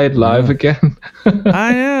have it played live again.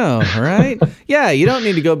 I know, right? Yeah, you don't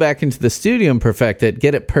need to go back into the studio and perfect it.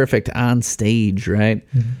 Get it perfect on stage, right?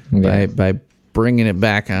 Yeah. By bringing it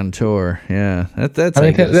back on tour. Yeah, that's.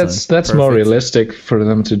 I think that's more realistic for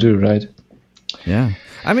them to do, right? Yeah,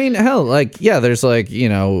 I mean, hell, like, there's like a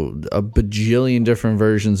bajillion different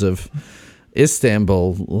versions of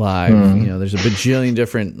Istanbul live. There's a bajillion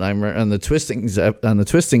different. I'm on the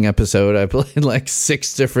twisting episode. I played like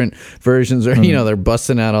 6 different versions, or they're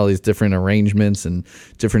busting out all these different arrangements and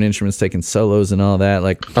different instruments taking solos and all that.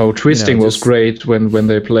 Like, twisting was great when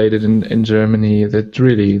they played it in Germany. That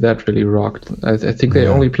really rocked. I think they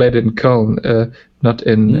only played it in Cologne, not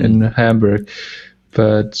in Hamburg,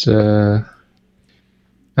 but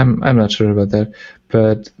I'm not sure about that.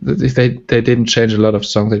 But they didn't change a lot of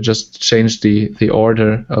songs. They just changed the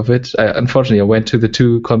order of it. Unfortunately, I went to the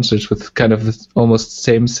 2 concerts with kind of the almost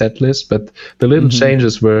same set list, but the little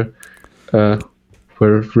changes were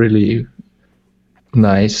really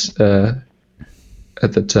nice.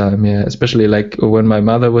 at the time. Yeah, especially like when my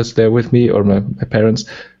mother was there with me, or my parents,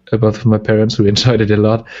 both of my parents, who enjoyed it a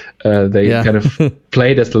lot. They Yeah. kind of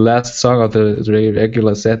played as the last song of the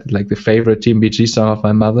regular set, like the favorite TMBG song of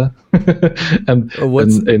my mother. and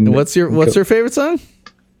What's your favorite song?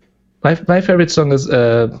 My favorite song is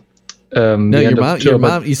No, The End of your October,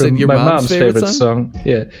 mom. You said from your my mom's favorite song.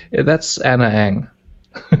 Yeah, that's Anna Ang.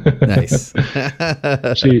 Nice.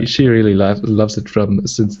 She really loves it from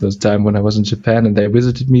since those time when I was in Japan and they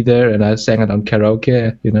visited me there and I sang it on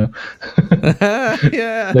karaoke, Yeah.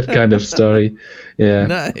 that kind of story. Yeah,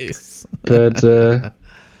 Nice. but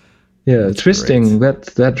yeah, Twisting great.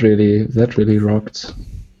 that really rocked.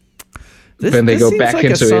 This- when they this go seems back like a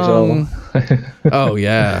into song- it all. Oh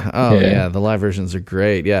yeah. Oh Yeah. yeah. The live versions are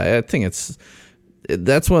great. Yeah, I think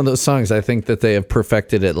that's one of those songs I think that they have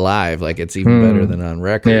perfected it live. Like it's even better than on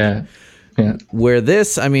record. Yeah. Yeah. Where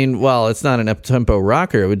this, I mean, while it's not an up-tempo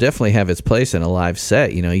rocker, it would definitely have its place in a live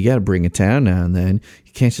set. You know, you got to bring it down now and then.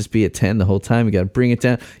 You can't just be at 10 the whole time. You got to bring it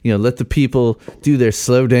down. You know, let the people do their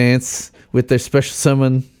slow dance with their special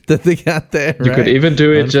someone that they got there. You could even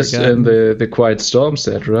do it just in Unforgotten. the Quiet Storm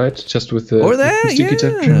set, right? Just with the Or that, acoustic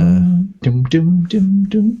guitar. yeah. Dum, dum, dum,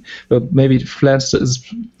 dum. But maybe Flans is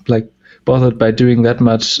like bothered by doing that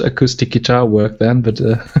much acoustic guitar work then, but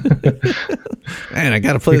Man, I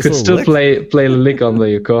got to play you this could little still lick. play a lick on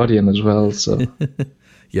the accordion as well. So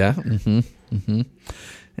Yeah.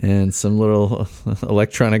 And some little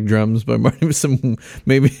electronic drums by Marty.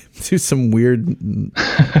 Maybe do some weird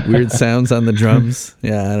sounds on the drums.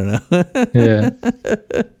 Yeah, I don't know. yeah.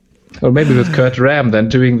 Or maybe with Kurt Ram then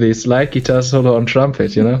doing the slide guitar solo on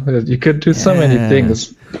trumpet. You could do so many Yeah.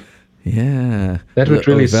 things. Yeah, That would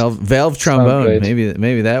really valve trombone. great.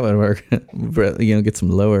 Maybe that would work. Get some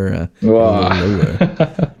lower. Wow.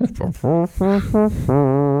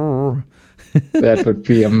 Lower. That would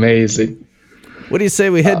be amazing. What do you say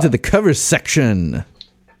we head to the cover section?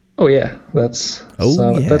 Oh yeah, that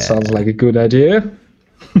sounds like a good idea.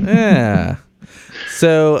 Yeah.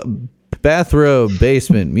 So, Bathrobe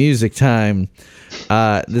Basement Music Time.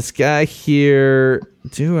 This guy here,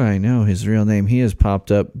 do I know his real name? He has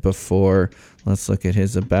popped up before. Let's look at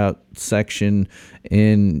his about section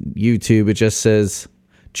in YouTube. It just says,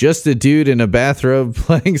 just a dude in a bathrobe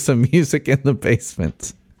playing some music in the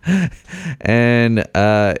basement. And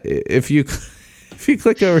if you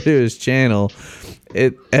click over to his channel,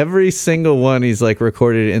 every single one he's like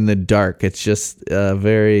recorded in the dark. It's just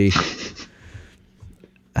very,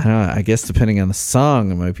 I don't know, I guess depending on the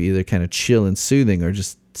song, it might be either kind of chill and soothing or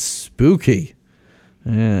just spooky.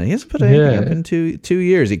 Yeah, he hasn't put anything up in 2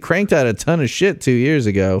 years. He cranked out a ton of shit 2 years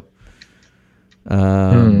ago.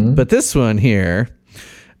 But this one here,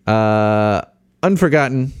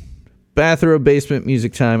 Unforgotten, Bathrobe Basement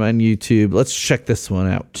Music Time on YouTube. Let's check this one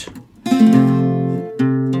out.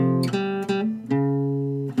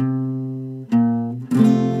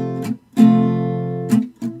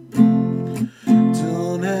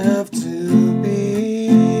 Don't have to be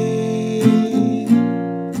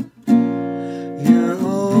your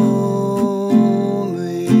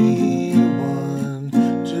only one.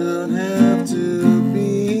 Don't have to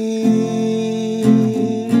be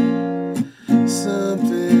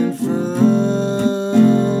something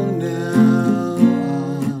from now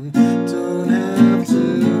on. Don't have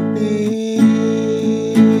to be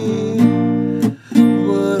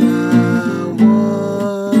what I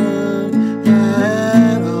want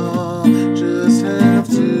at all. Just have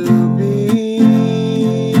to be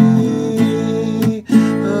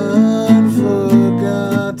unforgotten.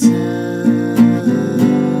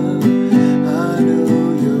 I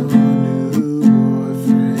know your new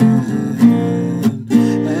boyfriend,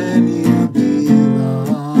 and you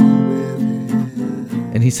belong with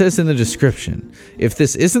him. And he says in the description, if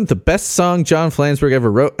this isn't the best song John Flansburgh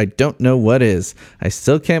ever wrote, I don't know what is. I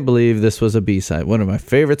still can't believe this was a B-side. One of my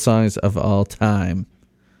favorite songs of all time.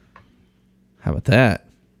 How about that?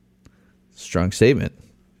 Strong statement.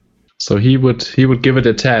 So he would give it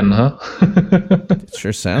a 10, huh? It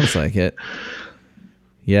sure sounds like it.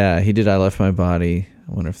 Yeah, he did I Left My Body.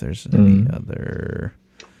 I wonder if there's any other...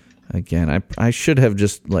 Again, I should have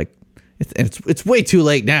just like... It's way too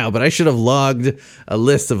late now, but I should have logged a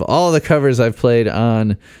list of all the covers I've played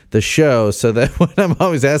on the show so that when I'm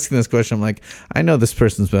always asking this question, I'm like, I know this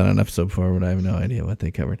person's been on an episode before, but I have no idea what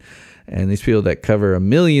they covered. And these people that cover a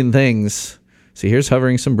million things. See, here's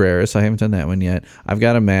Hovering Sombreros. I haven't done that one yet. I've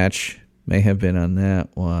Got a Match. May have been on that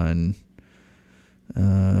one.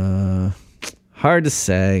 Hard to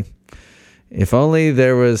say. If only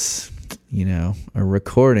there was, a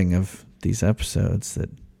recording of these episodes that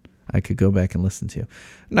I could go back and listen to. I'm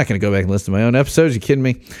not going to go back and listen to my own episodes. You kidding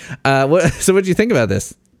me? So what do you think about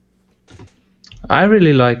this? I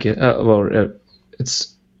really like it.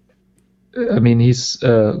 It's. I mean, he's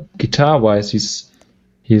guitar-wise,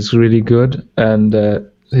 he's really good, and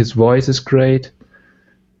his voice is great,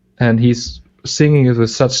 and he's singing it with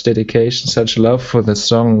such dedication, such love for the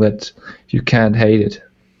song that you can't hate it.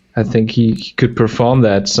 I think he could perform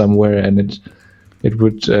that somewhere, and it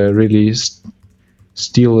would really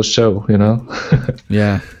steal the show, you know.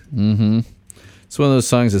 Yeah. Mm-hmm. It's one of those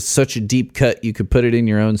songs that's such a deep cut, you could put it in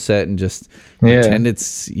your own set and just pretend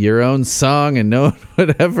it's your own song and no one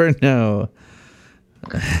would ever know.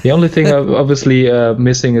 The only thing I'm obviously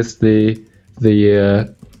missing is the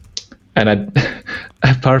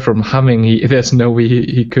apart from humming, there's no way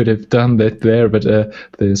he could have done that there, but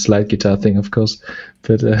the slide guitar thing, of course.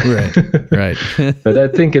 But right. But I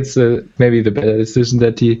think it's maybe the better decision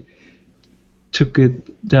that he took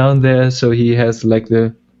it down there, so he has like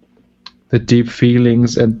the deep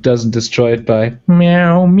feelings and doesn't destroy it by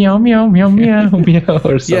meow meow meow meow meow meow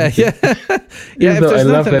or something. Yeah. Yeah, if Though there's I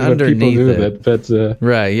love nothing that when people underneath do it. that, but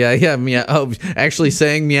Right, yeah, meow. Oh, actually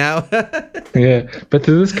saying meow. yeah, but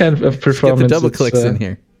to this kind of Get performance, the double it's, clicks in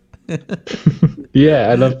here. Yeah,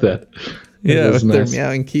 I love that. Yeah, It with was their nice.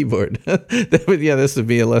 meowing keyboard. This would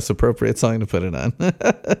be a less appropriate song to put it on.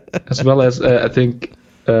 As well as I think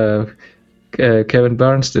Kevin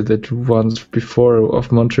Barnes did it once before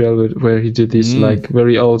of Montreal, where he did these like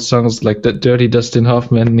very old songs, like that Dirty Dustin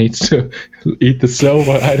Hoffman needs to eat the soul.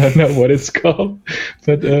 I don't know what it's called,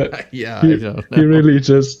 but Yeah, he, I don't know. he really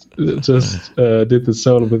just did the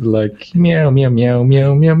solo with like meow meow meow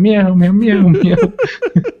meow meow meow meow meow meow.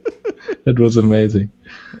 That was amazing.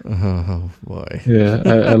 Oh boy. Yeah,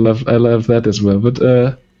 I love that as well. But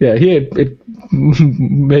yeah, here it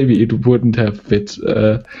maybe it wouldn't have fit.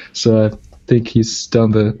 So I think he's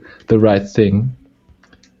done the right thing.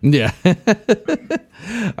 Yeah.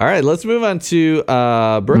 All right, let's move on to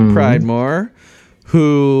Brooke Pridemore,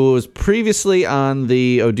 who was previously on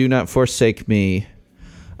the "Oh Do Not Forsake Me"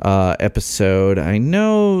 episode. I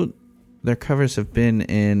know their covers have been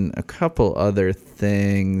in a couple other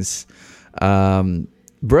things.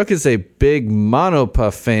 Brooke is a big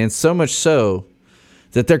Monopuff fan, so much so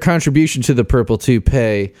that their contribution to the Purple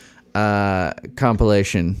Toupee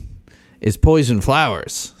compilation is Poison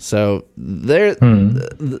Flowers. So they're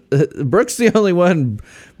Brooke's the only one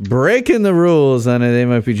breaking the rules on a They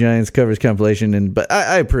Might Be Giants covers compilation, but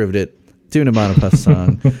I approved it. Doing a Monopuff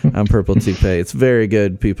song on Purple Toupee. It's very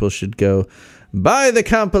good. People should go buy the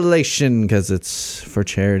compilation because it's for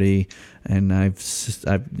charity. And I've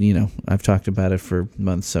talked about it for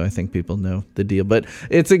months, so I think people know the deal. But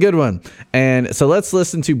it's a good one. And so let's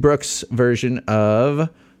listen to Brooke's version of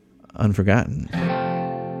Unforgotten.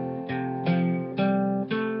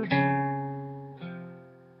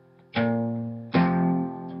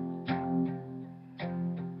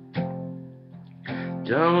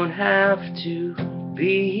 Don't have to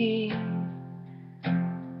be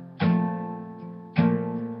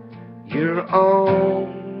your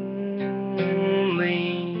only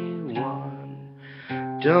one.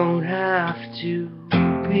 Don't have to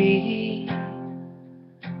be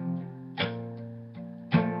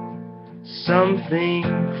something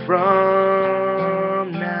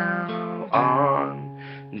from now on.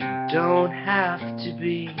 You don't have to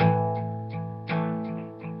be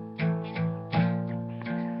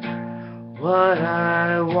what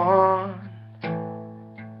I want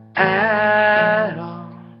at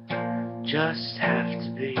all. Just have to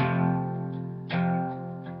be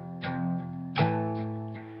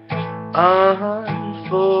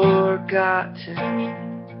unforgotten.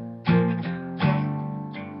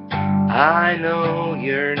 I know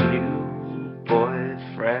your new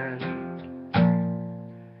boyfriend,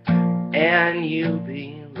 and you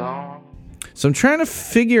belong. So I'm trying to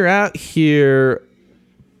figure out here.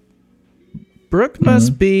 Brooke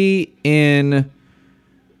must be in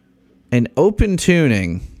an open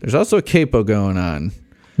tuning. There's also a capo going on.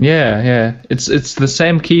 Yeah. It's the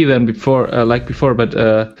same key than before, but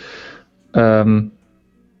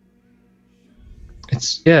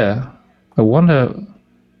it's I wonder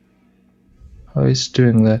how he's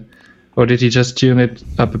doing that, or did he just tune it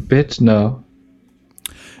up a bit? No.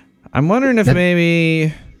 I'm wondering if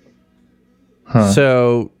maybe.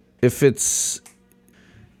 So if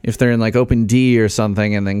they're in like open D or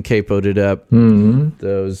something, and then capoed it up,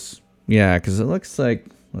 those because it looks like,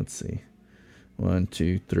 let's see, 1,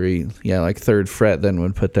 2, 3, like third fret, then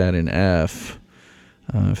would put that in F.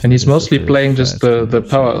 And he's mostly playing just the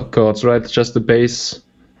power chords, right? Just the bass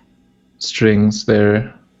strings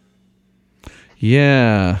there.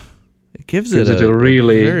 Yeah, gives Gives it it a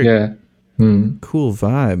really very cool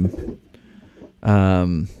vibe.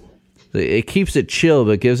 It keeps it chill,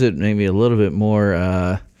 but gives it maybe a little bit more.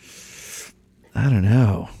 I don't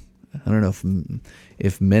know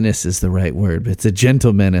if menace is the right word, but it's a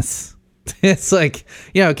gentle menace. It's like,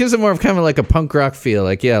 it gives it more of kind of like a punk rock feel,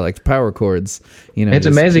 like the power chords. It's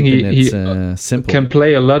just amazing. keeping He it, simple. can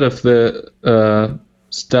play a lot of the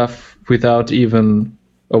stuff without even,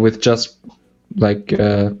 or with just like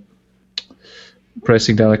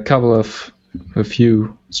pressing down a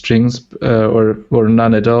few strings or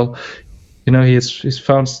none at all. He's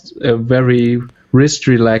found a very wrist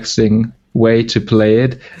relaxing way to play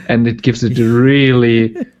it, and it gives it a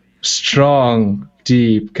really strong,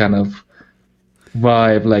 deep kind of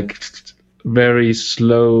vibe, like very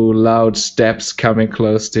slow, loud steps coming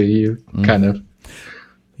close to you, kind of.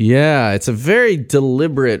 Yeah, it's a very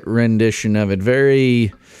deliberate rendition of it.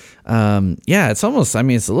 Very, it's almost,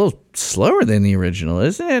 it's a little slower than the original,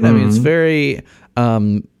 isn't it? It's very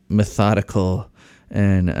methodical,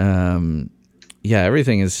 and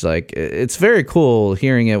everything is like, it's very cool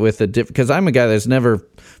hearing it with because I'm a guy that's never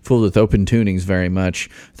fooled with open tunings very much.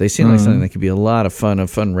 They seem like something that could be a lot of fun, a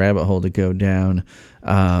fun rabbit hole to go down.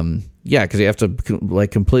 Because you have to like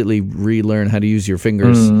completely relearn how to use your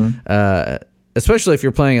fingers. Especially if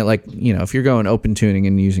you're playing it like, if you're going open tuning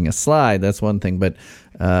and using a slide, that's one thing. But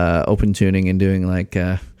open tuning and doing like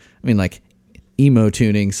emo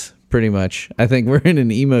tunings, pretty much. I think we're in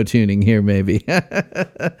an emo tuning here, maybe.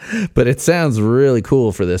 But it sounds really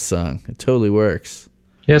cool for this song. It totally works.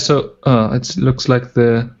 Yeah, so it looks like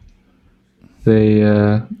the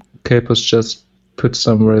capos just put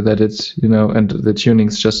somewhere that it's, and the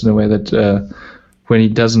tuning's just in a way that when he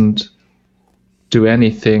doesn't do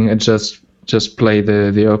anything and just play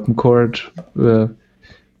the open chord,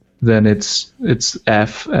 then it's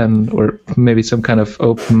F or maybe some kind of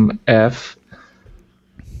open F.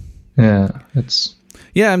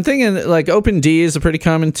 Yeah, I'm thinking like open D is a pretty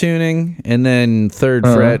common tuning, and then third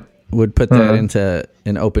fret would put that into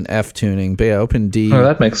an open F tuning. But open D. Oh,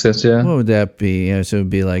 that makes sense. Yeah. What would that be? So it would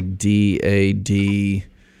be like D A D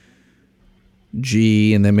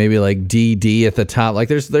G, and then maybe like D D at the top. Like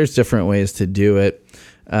there's different ways to do it.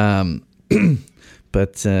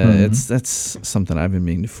 But that's something I've been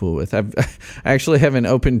meaning to fool with. I actually have an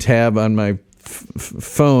open tab on my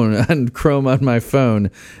phone, on Chrome on my phone,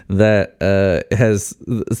 that has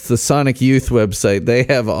the Sonic Youth website. They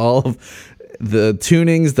have all of the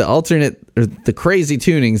tunings, the alternate, or the crazy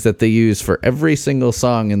tunings that they use for every single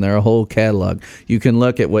song in their whole catalog. You can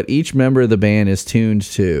look at what each member of the band is tuned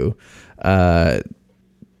to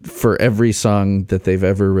for every song that they've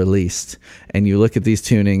ever released, and you look at these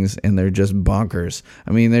tunings and they're just bonkers.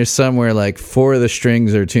 There's somewhere like 4 of the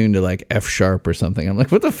strings are tuned to like F sharp or something. I'm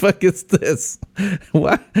like, what the fuck is this?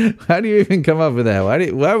 Why? How do you even come up with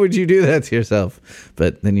that? Why would you do that to yourself?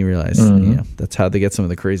 But then you realize, that's how they get some of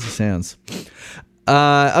the crazy sounds.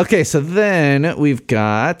 Okay, so then we've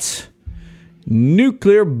got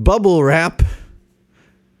Nuclear Bubble Wrap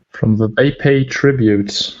from the They Pay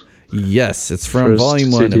Tribute. Yes, it's from First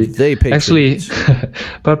Volume 1 CD. of They Pay Tribute.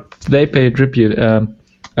 But They Pay Tribute,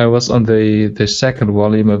 I was on the second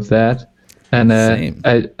volume of that, and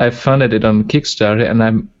I funded it on Kickstarter, and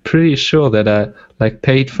I'm pretty sure that I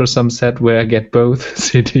paid for some set where I get both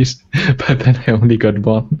CDs, but then I only got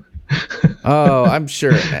one. Oh, I'm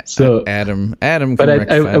sure. So Adam can but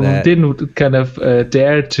rectify I that. didn't kind of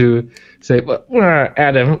dare to say, well,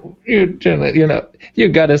 Adam, you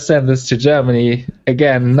gotta send this to Germany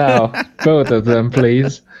again now, both of them,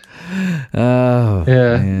 please. Oh,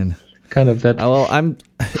 Yeah. man. Kind of that. Well, I'm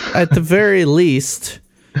at the very least,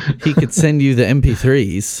 he could send you the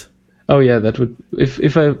MP3s. Oh yeah, that would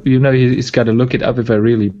if I he's got to look it up if I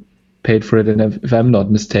really paid for it, and if I'm not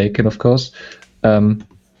mistaken, of course.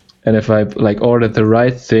 And if I ordered the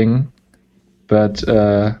right thing, but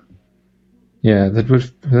yeah,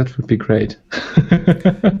 that would be great.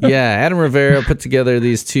 Yeah, Adam Rivera put together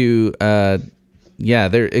these two.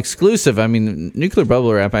 They're exclusive. Nuclear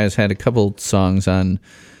Bubble Wrap has had a couple songs on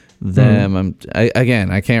them.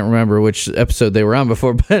 I can't remember which episode they were on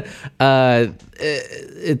before, but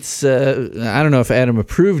it's I don't know if Adam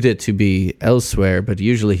approved it to be elsewhere, but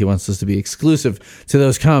usually he wants us to be exclusive to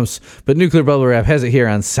those comps. But Nuclear Bubble Wrap has it here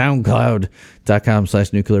on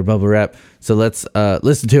SoundCloud.com/Nuclear Bubble Wrap. So let's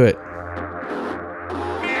listen to it.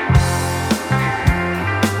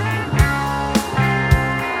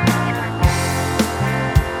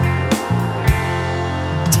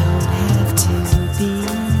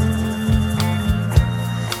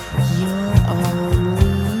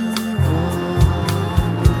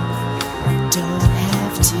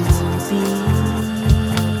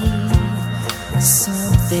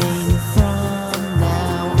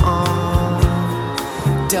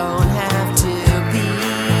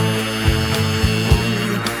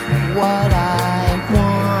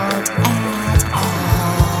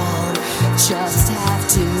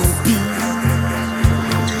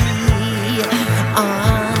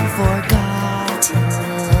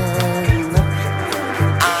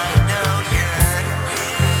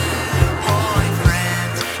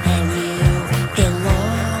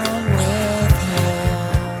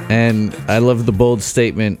 And I love the bold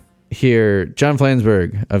statement here. John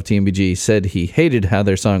Flansburgh of TMBG said he hated how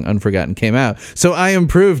their song Unforgotten came out, so I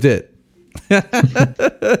improved it.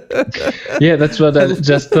 Yeah, that's what I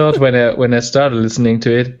just thought when I started listening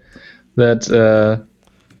to it. That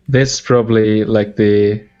this probably like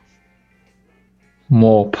the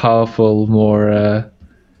more powerful, more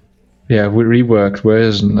reworked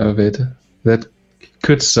version of it that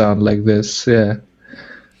could sound like this.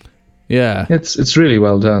 Yeah, it's really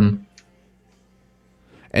well done.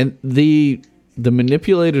 And the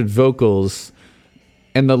manipulated vocals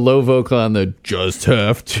and the low vocal on the "just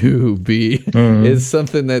have to be" is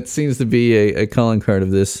something that seems to be a calling card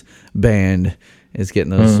of this band, is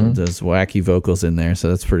getting those wacky vocals in there. So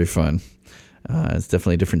that's pretty fun. It's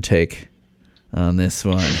definitely a different take on this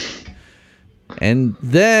one. And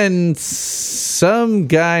then some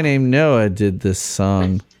guy named Noah did this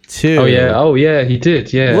song too. Oh yeah, he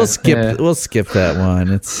did. Yeah, we'll skip that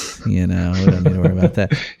one. It's, we don't need to worry about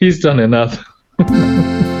that. He's done enough. Don't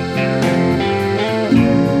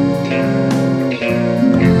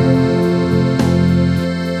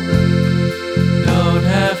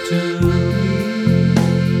have to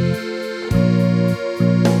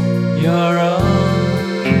be your only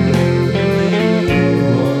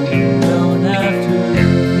one. Don't have to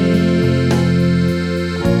be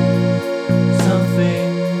something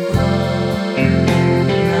from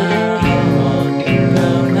now on.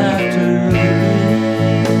 Don't have to be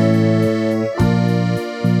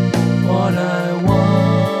what I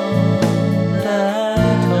want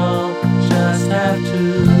at all. Just have to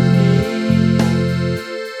be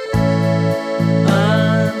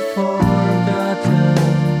unforgotten.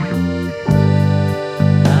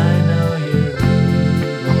 I know you're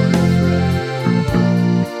reborn friend,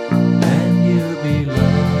 and you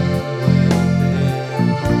belong with him.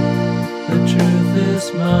 The truth is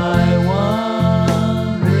my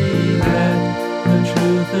one regret. The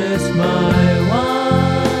truth is my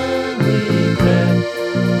one regret.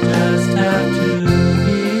 Just have to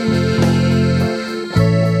be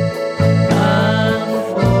unforgotten.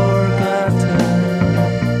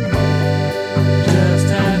 Just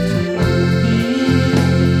have to be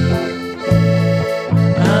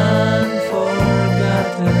unforgotten.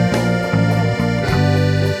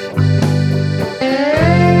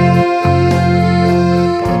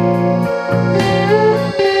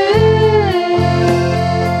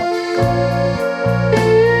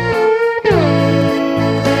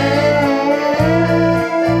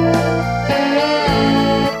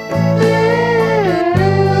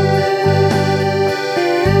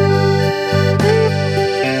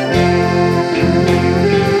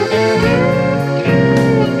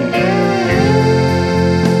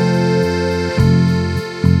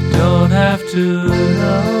 Don't have to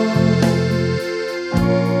know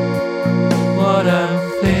what I'm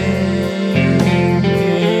thinking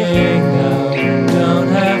of. Don't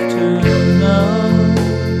have to know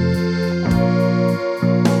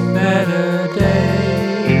better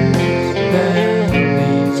days than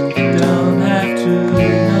these. Don't have to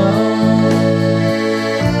know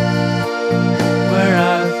where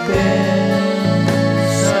I've been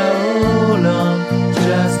so long.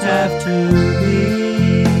 Just have to be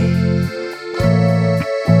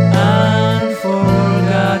unforgotten.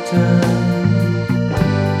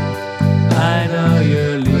 I know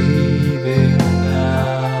you're leaving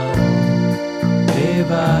now. If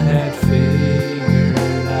I had figured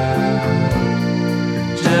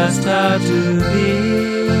out just how to be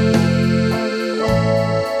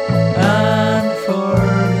unforgotten,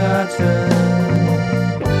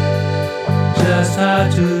 just how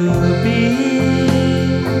to be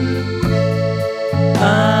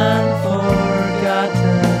unforgotten.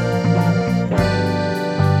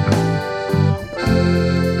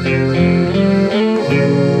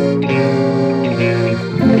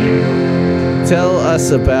 Tell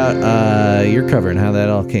us about your cover and how that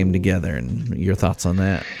all came together and your thoughts on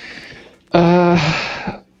that.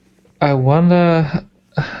 I wonder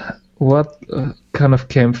what kind of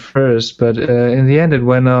came first, but in the end it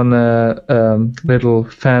went on a little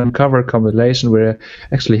fan cover compilation where I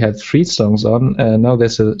actually had 3 songs on. Now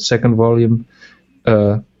there's a second volume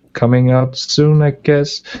coming out soon, I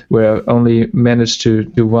guess, where I only managed to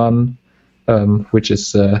do one, which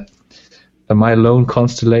is My Lone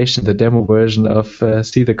Constellation, the demo version of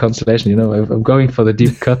See the Constellation. I'm going for the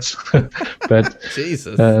deep cuts, but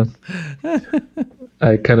Jesus.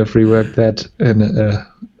 I kind of reworked that in an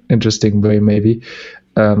interesting way, maybe.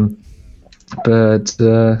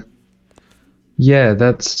 Yeah,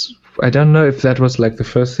 that's. I don't know if that was like the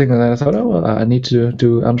first thing, and then I thought, oh, well, I need to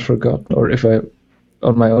do Unforgotten, or if I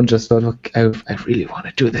on my own just thought, "Look, I really want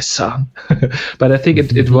to do this song," but I think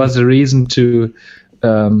it was a reason to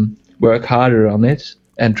work harder on it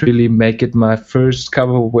and really make it my first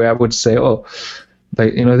cover where I would say, "Oh,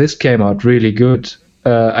 like this came out really good.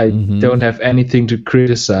 I don't have anything to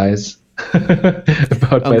criticize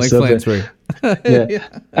about Unlike myself." Flansburgh. Yeah.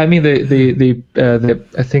 I mean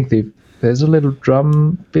I think there's a little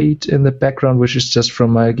drum beat in the background which is just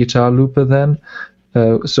from my guitar looper then,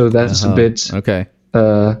 so that's a bit Okay.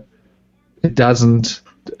 it doesn't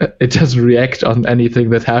react on anything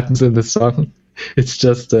that happens in the song. It's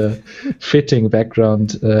just a fitting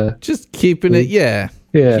background. Just keeping it, Yeah.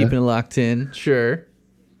 keeping it locked in. Sure.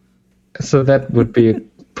 So that would be a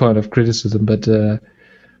point of criticism, but apart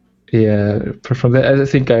from that, I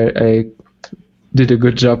think I did a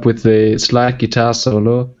good job with the slide guitar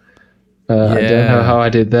solo. I don't know how I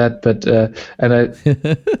did that, but and I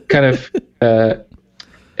kind of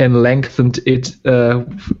lengthened it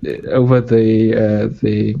over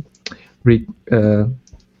the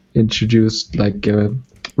introduced like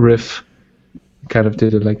riff. Kind of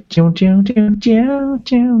did it like Yeah.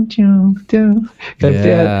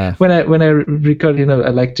 when I record, I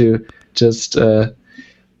like to just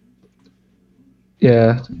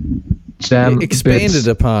jam Expanded bits.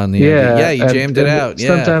 upon the Yeah, you and- jammed it and out. Yeah.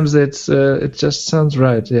 Sometimes it just sounds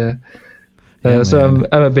right. Yeah. So man.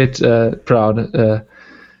 I'm a bit proud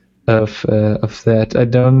of that. I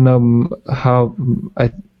don't know how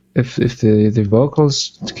if the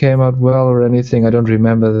vocals came out well or anything. I don't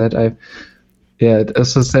remember that.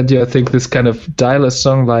 As I said, I think this kind of dial-a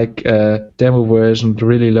song like demo version,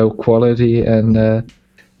 really low quality, and I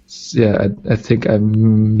think I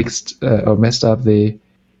mixed or messed up the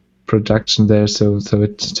production there, so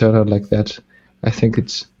it turned out like that. I think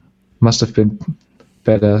it must have been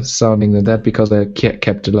better sounding than that because I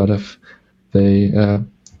kept a lot of the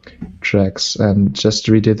tracks and just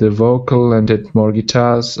redid the vocal and did more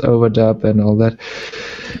guitars overdub and all that.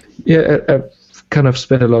 Yeah, I kind of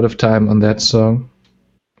spent a lot of time on that song.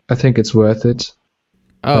 I think it's worth it.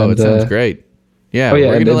 Oh, And, it sounds great. Yeah,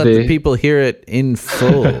 we're and gonna let then the people hear it in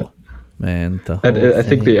full, man. The whole And I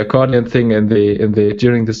think the accordion thing in the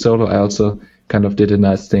during the solo, I also kind of did a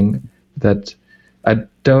nice thing that I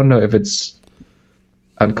don't know if it's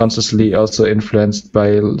unconsciously also influenced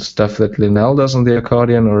by stuff that Linnell does on the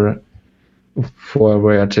accordion or for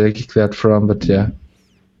where I take that from, but yeah.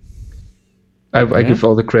 I give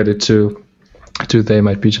all the credit to They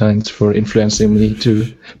Might Be Giants for influencing me to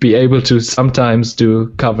be able to sometimes do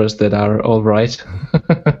covers that are all right,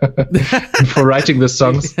 and for writing the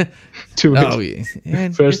songs to Oh, it. yeah.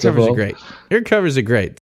 And First your of covers all. are great. Your covers are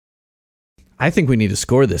great. I think we need to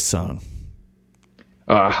score this song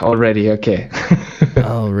Already, okay.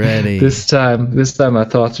 already. This time I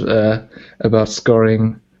thought about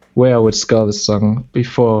scoring where I would score the song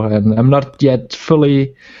before, and I'm not yet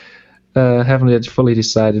haven't yet fully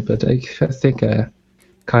decided, but I think I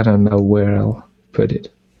kind of know where I'll put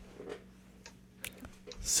it.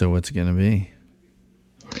 So what's it gonna be?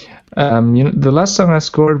 The last song I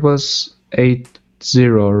scored was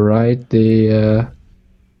 8-0, right?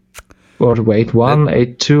 Or 8-1,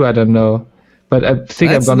 8-2, I don't know. But I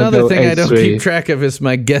think That's I'm gonna another go thing I don't 8-3. keep track of is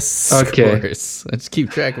my guest Okay. scores. I just keep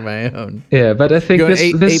track of my own. Yeah, but I think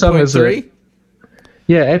Going this song is 8.3?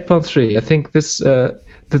 8.3. I think this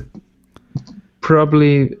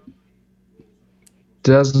probably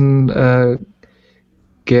doesn't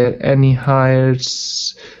get any higher,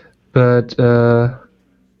 but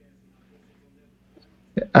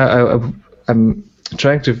I'm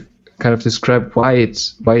trying to kind of describe why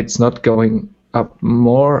it's not going up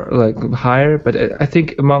more, like higher. But I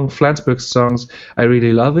think among Flansburgh's songs, I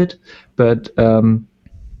really love it, but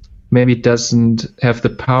maybe it doesn't have the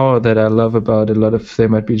power that I love about a lot of They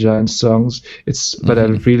Might Be Giants songs. But I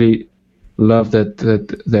really love that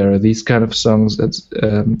there are these kind of songs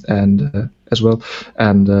and as well.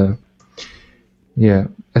 And I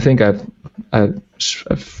think I've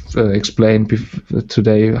explained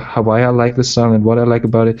today why I like the song and what I like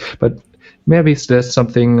about it. But maybe there's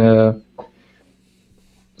something.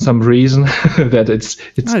 Some reason that it's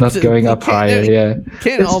not going up higher. Yeah,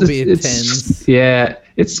 Can't all be at tens. Yeah,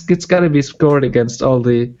 it's got to be scored against all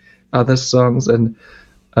the other songs, and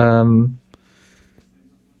but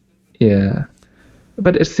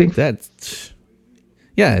I think that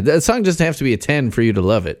song doesn't have to be a 10 for you to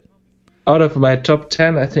love it. out of my top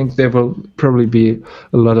 10, I think there will probably be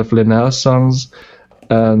a lot of Linnell songs,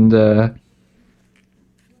 and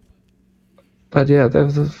but yeah,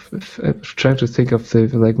 I'm trying to think of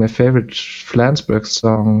my favorite Flansburgh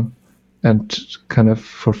song, and kind of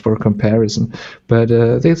for comparison. But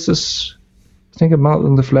this is, I think,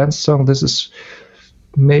 among the Flans song, this is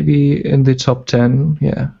maybe in the top 10.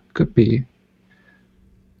 Yeah, could be.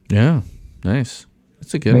 Yeah, nice.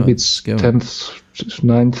 That's a good Maybe one. it's Good one. 10th,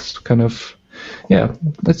 9th, kind of. Yeah,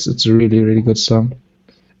 it's a really, really good song.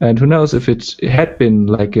 And who knows if it had been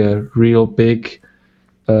like a real big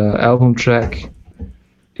album track,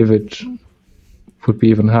 if it would be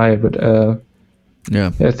even higher. But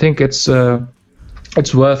Yeah. I think it's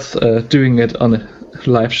worth doing it on a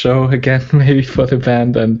live show again, maybe for the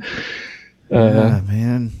band. And Yeah,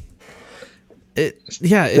 man. It's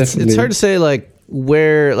Definitely. hard to say like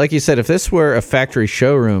where, like you said, if this were a factory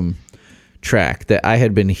showroom track that I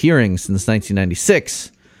had been hearing since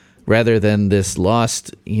 1996, rather than this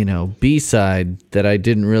lost, B-side that I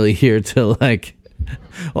didn't really hear till like,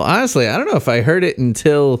 well, honestly, I don't know if I heard it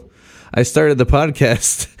until I started the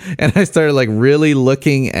podcast and I started like really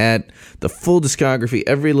looking at the full discography,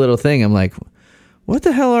 every little thing. I'm like, what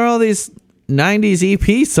the hell are all these 90s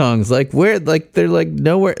EP songs? Like where, like they're like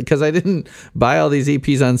nowhere, because I didn't buy all these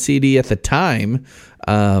EPs on CD at the time.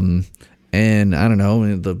 And I don't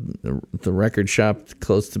know, the record shop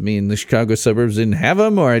close to me in the Chicago suburbs didn't have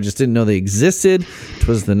them, or I just didn't know they existed. It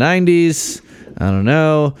was the 90s. I don't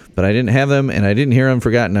know, but I didn't have them, and I didn't hear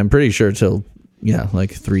Unforgotten, I'm pretty sure, till,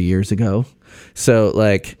 like 3 years ago. So,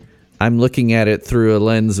 like, I'm looking at it through a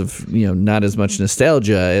lens of, not as much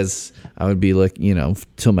nostalgia as I would be, like,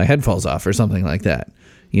 till my head falls off or something like that,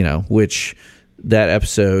 which that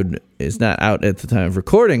episode is not out at the time of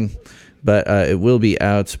recording, but it will be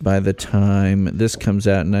out by the time this comes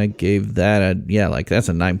out, and I gave that that's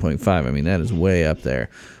a 9.5. I mean, that is way up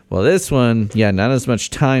there. Well, this one, not as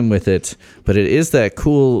much time with it, but it is that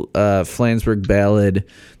cool Flansburgh ballad,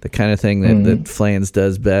 the kind of thing that Flans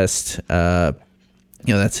does best.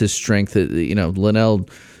 That's his strength. Linnell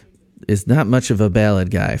is not much of a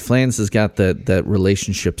ballad guy. Flans has got that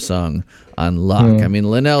relationship song on lock. I mean,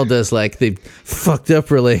 Linnell does like the fucked up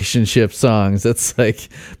relationship songs. That's like,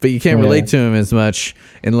 but you can't relate to him as much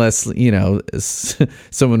unless,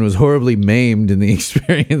 someone was horribly maimed in the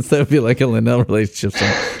experience. That would be like a Linnell relationship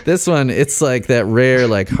song. This one, it's like that rare,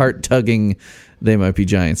 like heart tugging They Might Be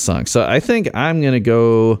Giants song. So I think I'm going to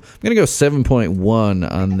go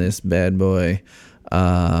 7.1 on this bad boy.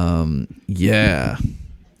 Yeah.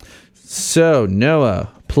 So, Noah,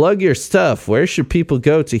 plug your stuff. Where should people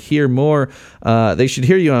go to hear more? They should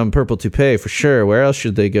hear you on Purple Toupee for sure. Where else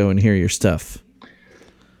should they go and hear your stuff?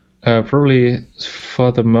 Probably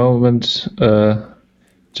for the moment,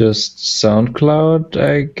 just SoundCloud,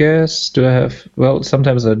 I guess. Do I have? Well,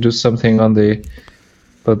 sometimes I do something on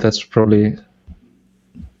but that's probably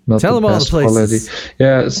not Tell the them all best the places. quality.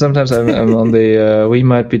 Yeah, sometimes I'm on the We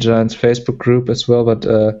Might Be Giants Facebook group as well, but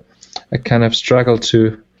I kind of struggle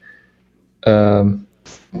to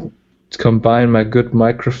combine my good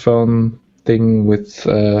microphone thing with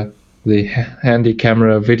the handy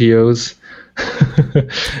camera videos.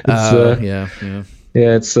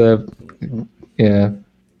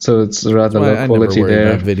 So it's rather low quality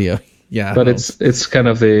there. About video. Yeah, but it's kind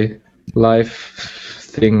of the live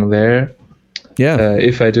thing there. Yeah.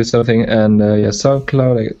 If I do something, and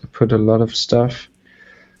SoundCloud, I put a lot of stuff.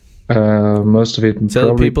 Most of it Tell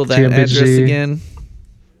probably people that TMBG. address again.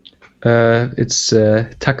 It's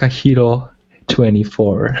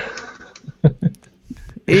Takahiro24.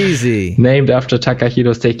 Easy. Named after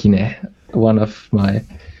Takahiro Sekine, one of my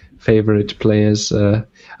favorite players.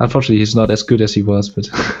 Unfortunately, he's not as good as he was, but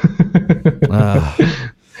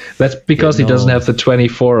that's because he doesn't have the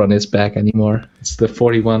 24 on his back anymore. It's the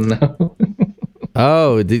 41 now.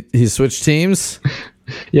 Oh, did he switch teams?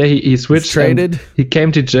 Yeah, he switched. He's traded. He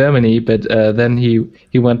came to Germany, but then he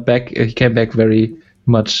went back. He came back very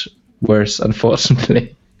much worse,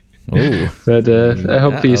 unfortunately. Ooh. But I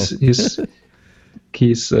hope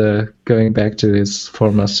he's going back to his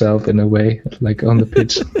former self in a way, like on the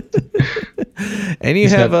pitch. And you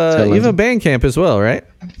have a Bandcamp as well, right?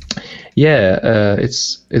 Yeah,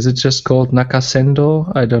 is it just called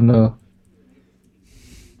Nakasendo? I don't know.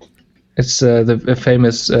 It's the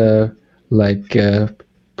famous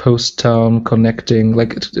post town connecting,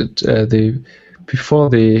 like before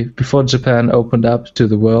Japan opened up to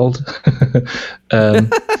the world.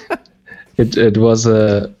 It was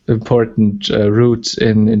a important route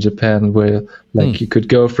in Japan where you could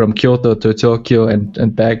go from Kyoto to Tokyo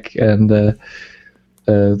and back, and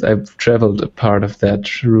I've traveled a part of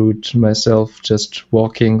that route myself, just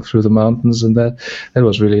walking through the mountains, and that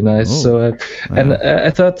was really nice. Oh, So and I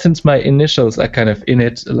thought, since my initials are kind of in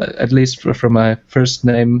it, at least from my first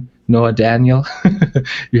name, Noah Daniel,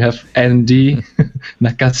 you have ND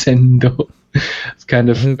Nakasendo. It's kind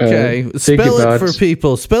of okay. Spell it for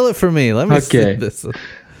people. Spell it for me. Let me see this.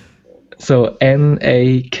 So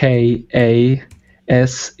NAKASENDO.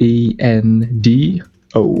 SENDO.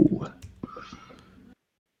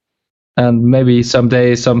 And maybe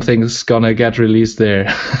someday something's gonna get released there.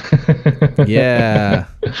 Yeah.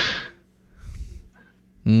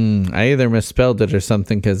 I either misspelled it or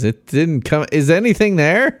something because it didn't come. Is anything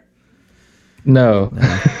there? No.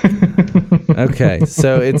 Okay,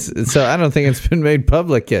 so I don't think it's been made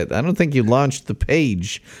public yet. I don't think you launched the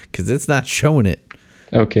page because it's not showing it.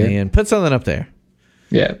 Okay. And put something up there.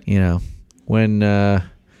 Yeah. You know, when the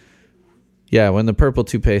purple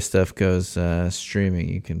toupee stuff goes streaming,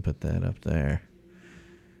 you can put that up there.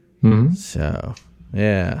 Mm-hmm. So,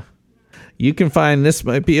 yeah. You can find This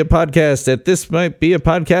Might Be a Podcast at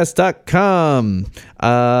thismightbeapodcast.com.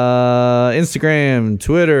 Instagram,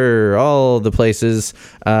 Twitter, all the places.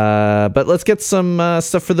 But let's get some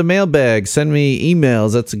stuff for the mailbag. Send me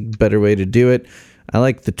emails. That's a better way to do it. I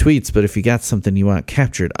like the tweets, but if you got something you want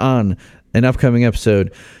captured on an upcoming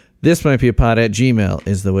episode, thismightbeapod@gmail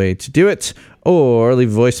is the way to do it. Or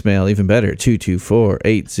leave a voicemail, even better,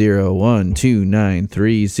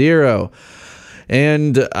 224-801-2930.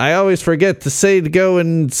 And I always forget to say to go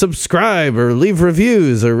and subscribe or leave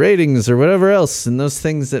reviews or ratings or whatever else, and those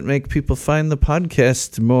things that make people find the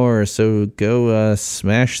podcast more. So go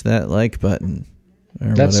smash that like button.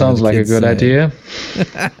 That sounds like a good idea.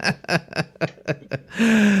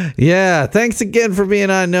 Yeah, thanks again for being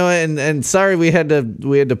on, Noah. And sorry we had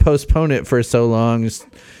to postpone it for so long just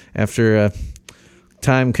after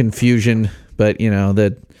time confusion. But you know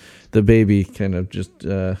that the baby kind of just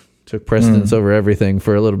took precedence over everything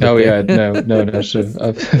for a little bit. Oh there. yeah, no, that's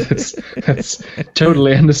that's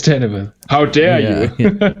totally understandable. How dare you?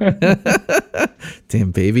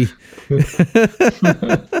 Damn baby.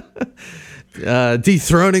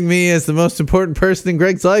 Dethroning me as the most important person in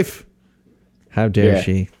Greg's life. How dare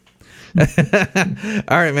she? All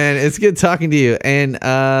right, man. It's good talking to you. And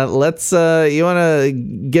let's you want to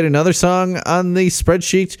get another song on the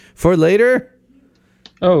spreadsheet for later?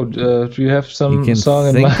 Oh, do you have some You can song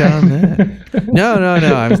in think mind? on that. No.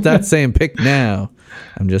 I'm not saying pick now.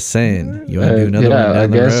 I'm just saying you want to do another one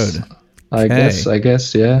down the road. I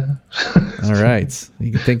guess, yeah. All right.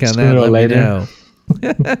 You can think on Sooner that. or Let me later. know.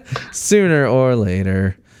 Sooner or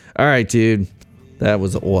later. All right, dude. That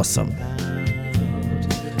was awesome.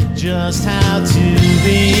 Just how to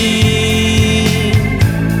be